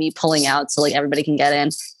was just like me pulling out so like everybody can get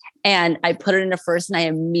in. And I put it into first and I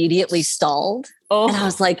immediately stalled. And I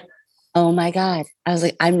was like, oh my God. I was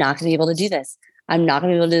like, I'm not going to be able to do this. I'm not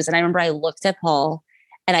going to be able to do this. And I remember I looked at Paul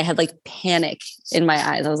and I had like panic in my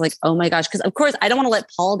eyes. I was like, oh my gosh. Because of course I don't want to let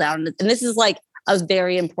Paul down. And this is like a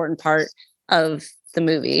very important part of the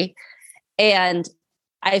movie. And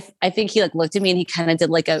I think he like looked at me and he kind of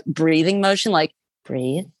did like a breathing motion, like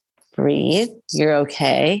breathe, you're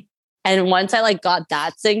okay. And once I like got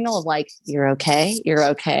that signal of like, you're okay,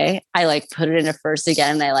 I like put it into first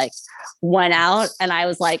again. And I like went out and I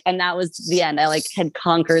was like, and that was the end. I like had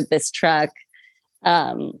conquered this truck.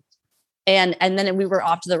 And then we were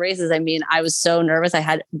off to the races. I mean, I was so nervous. I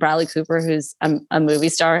had Bradley Cooper, who's a movie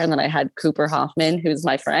star. And then I had Cooper Hoffman, who's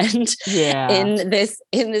my friend in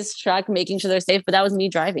this truck, making sure they're safe. But that was me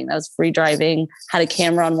driving. That was free driving, had a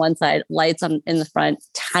camera on one side, lights in the front,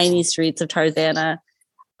 tiny streets of Tarzana.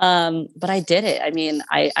 But I did it. I mean,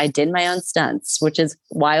 I did my own stunts, which is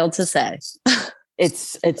wild to say.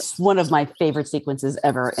 It's one of my favorite sequences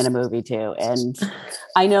ever in a movie too. And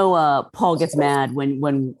I know Paul gets mad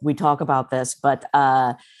when we talk about this, but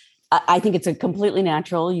I think it's a completely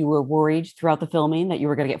natural. You were worried throughout the filming that you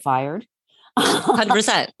were going to get fired.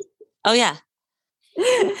 100%. Oh yeah.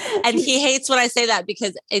 And he hates when I say that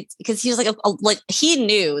because he was like he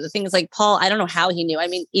knew the things like Paul. I don't know how he knew. I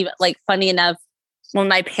mean, even like funny enough, when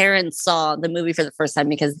my parents saw the movie for the first time,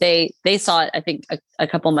 because they saw it, I think a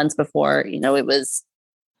couple months before, it was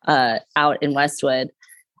out in Westwood,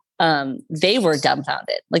 they were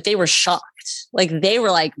dumbfounded. Like they were shocked. Like they were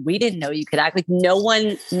like, we didn't know you could act. Like no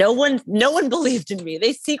one believed in me.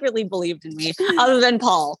 They secretly believed in me other than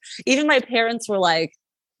Paul. Even my parents were like,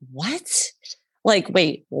 what? Like,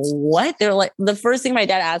 wait, what? They're like, the first thing my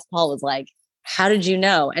dad asked Paul was like, how did you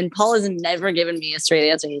know? And Paul has never given me a straight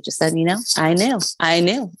answer. He just said, I knew.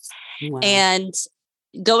 Wow. And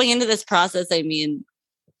going into this process, I mean,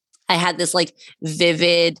 I had this like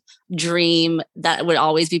vivid dream that would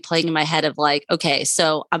always be playing in my head of like, okay,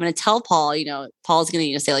 so I'm going to tell Paul, Paul's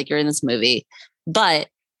going to say like, you're in this movie. But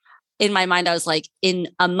in my mind, I was like, in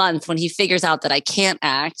a month when he figures out that I can't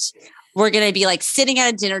act, we're going to be like sitting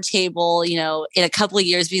at a dinner table, in a couple of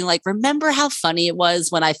years being like, remember how funny it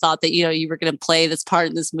was when I thought that, you were going to play this part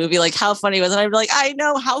in this movie, like how funny it was. And I'd be like, I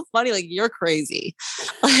know how funny, like you're crazy.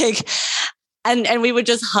 Like, and we would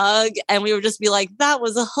just hug and we would just be like, that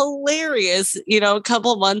was a hilarious,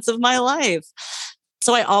 couple months of my life.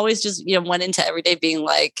 So I always just, went into every day being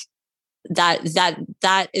like, that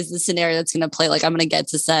is the scenario that's going to play. Like, I'm going to get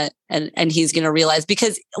to set and he's going to realize,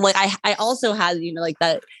 because like, I also had, like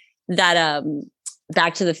that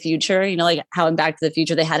Back to the Future, like how in Back to the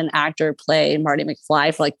Future, they had an actor play Marty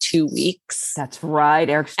McFly for like 2 weeks. That's right.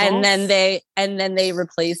 Eric Stoltz. And then they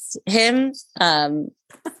replaced him.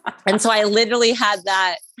 And so I literally had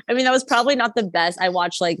that. I mean, that was probably not the best. I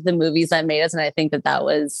watched like the movies that made us. And I think that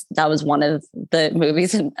was one of the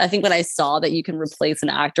movies. And I think when I saw that you can replace an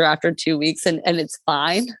actor after 2 weeks and it's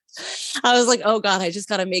fine, I was like, oh God, I just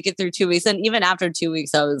got to make it through 2 weeks. And even after 2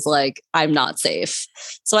 weeks, I was like, I'm not safe.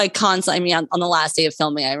 So I constantly, on the last day of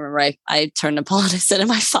filming, I remember I turned to Paul and I said,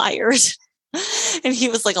 am I fired? And he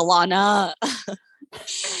was like, Alana,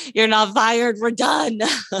 you're not fired. We're done.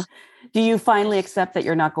 Do you finally accept that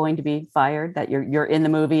you're not going to be fired, that you're in the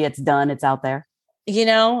movie, it's done, it's out there?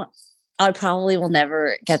 I probably will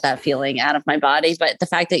never get that feeling out of my body. But the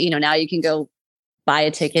fact that, now you can go buy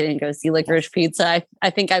a ticket and go see Licorice Pizza. I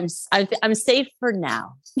think I'm safe for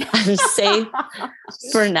now. I'm safe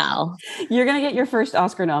for now. You're going to get your first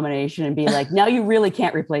Oscar nomination and be like, now you really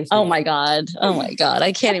can't replace me. Oh my God.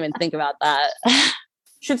 I can't even think about that.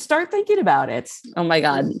 Should start thinking about it. Oh my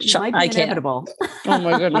God. It might be inevitable. Oh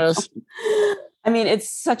my goodness. I mean, it's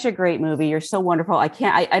such a great movie. You're so wonderful.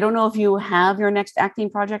 I don't know if you have your next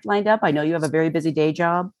acting project lined up. I know you have a very busy day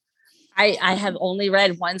job. I have only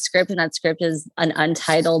read one script, and that script is an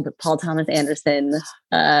untitled Paul Thomas Anderson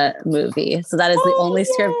movie. So that is the only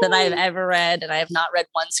script that I've ever read, and I have not read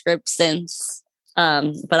one script since.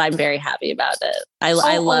 But I'm very happy about it. I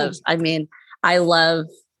loved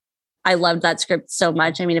that script so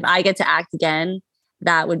much. I mean, if I get to act again,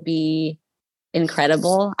 that would be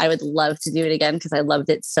incredible. I would love to do it again because I loved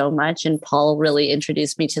it so much. And Paul really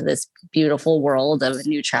introduced me to this beautiful world of a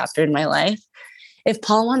new chapter in my life. If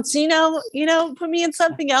Paul wants to, put me in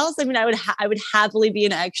something else, I mean, I would happily be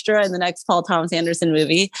an extra in the next Paul Thomas Anderson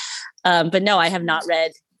movie. But no, I have not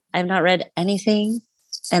read anything.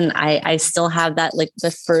 And I still have that, like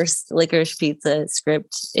the first Licorice Pizza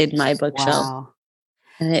script in my bookshelf. Wow.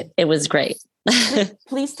 And it was great.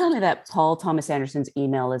 Please tell me that Paul Thomas Anderson's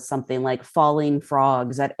email is something like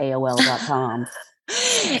fallingfrogs@aol.com.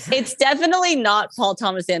 It's definitely not Paul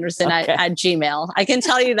Thomas Anderson at Gmail. I can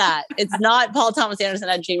tell you that. It's not Paul Thomas Anderson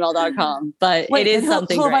at gmail.com, but it is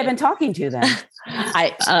something. Who have I been talking to then?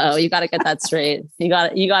 You got to get that straight. You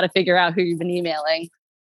got to figure out who you've been emailing.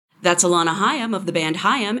 That's Alana Hayam of the band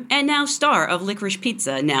Hayam, and now star of Licorice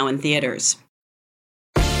Pizza, now in theaters.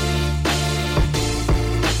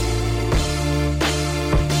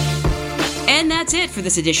 And that's it for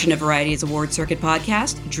this edition of Variety's Award Circuit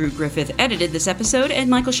podcast. Drew Griffith edited this episode, and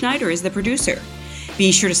Michael Schneider is the producer.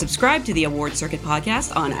 Be sure to subscribe to the Award Circuit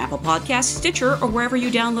podcast on Apple Podcasts, Stitcher, or wherever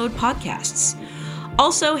you download podcasts.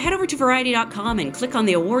 Also, head over to Variety.com and click on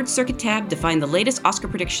the Award Circuit tab to find the latest Oscar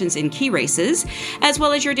predictions in key races, as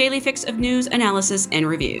well as your daily fix of news, analysis, and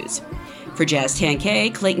reviews. For Jazz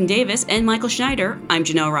Tankay, Clayton Davis, and Michael Schneider, I'm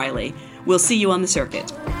Janelle Riley. We'll see you on the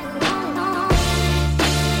circuit.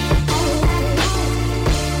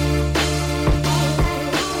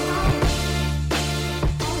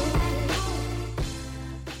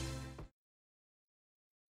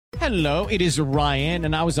 Hello, it is Ryan,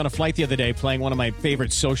 and I was on a flight the other day playing one of my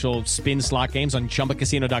favorite social spin slot games on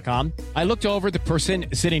ChumbaCasino.com. I looked over at the person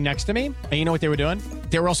sitting next to me, and you know what they were doing?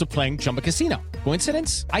 They were also playing Chumba Casino.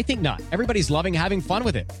 Coincidence? I think not. Everybody's loving having fun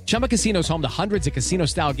with it. Chumba Casino is home to hundreds of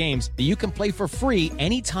casino-style games that you can play for free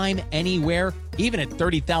anytime, anywhere, even at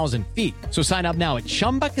 30,000 feet. So sign up now at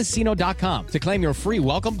ChumbaCasino.com to claim your free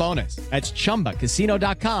welcome bonus. That's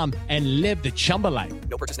ChumbaCasino.com and live the Chumba life.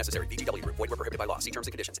 No purchase necessary. VGW. Void where prohibited by law. See terms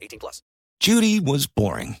and conditions. 18+. Judy was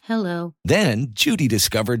boring. Hello. Then Judy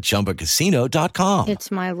discovered ChumbaCasino.com. It's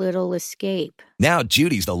my little escape. Now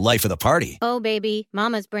Judy's the life of the party. Oh, baby,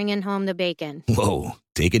 mama's bringing home the bacon. Whoa,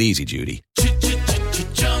 take it easy, Judy.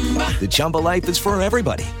 The Chumba life is for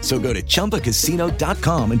everybody. So go to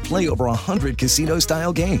ChumbaCasino.com and play over 100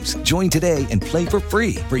 casino-style games. Join today and play for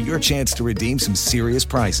free for your chance to redeem some serious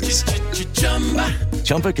prizes.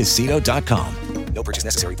 ChumbaCasino.com. No purchase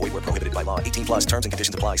necessary. Void where prohibited by law. 18+. Terms and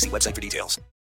conditions apply. See website for details.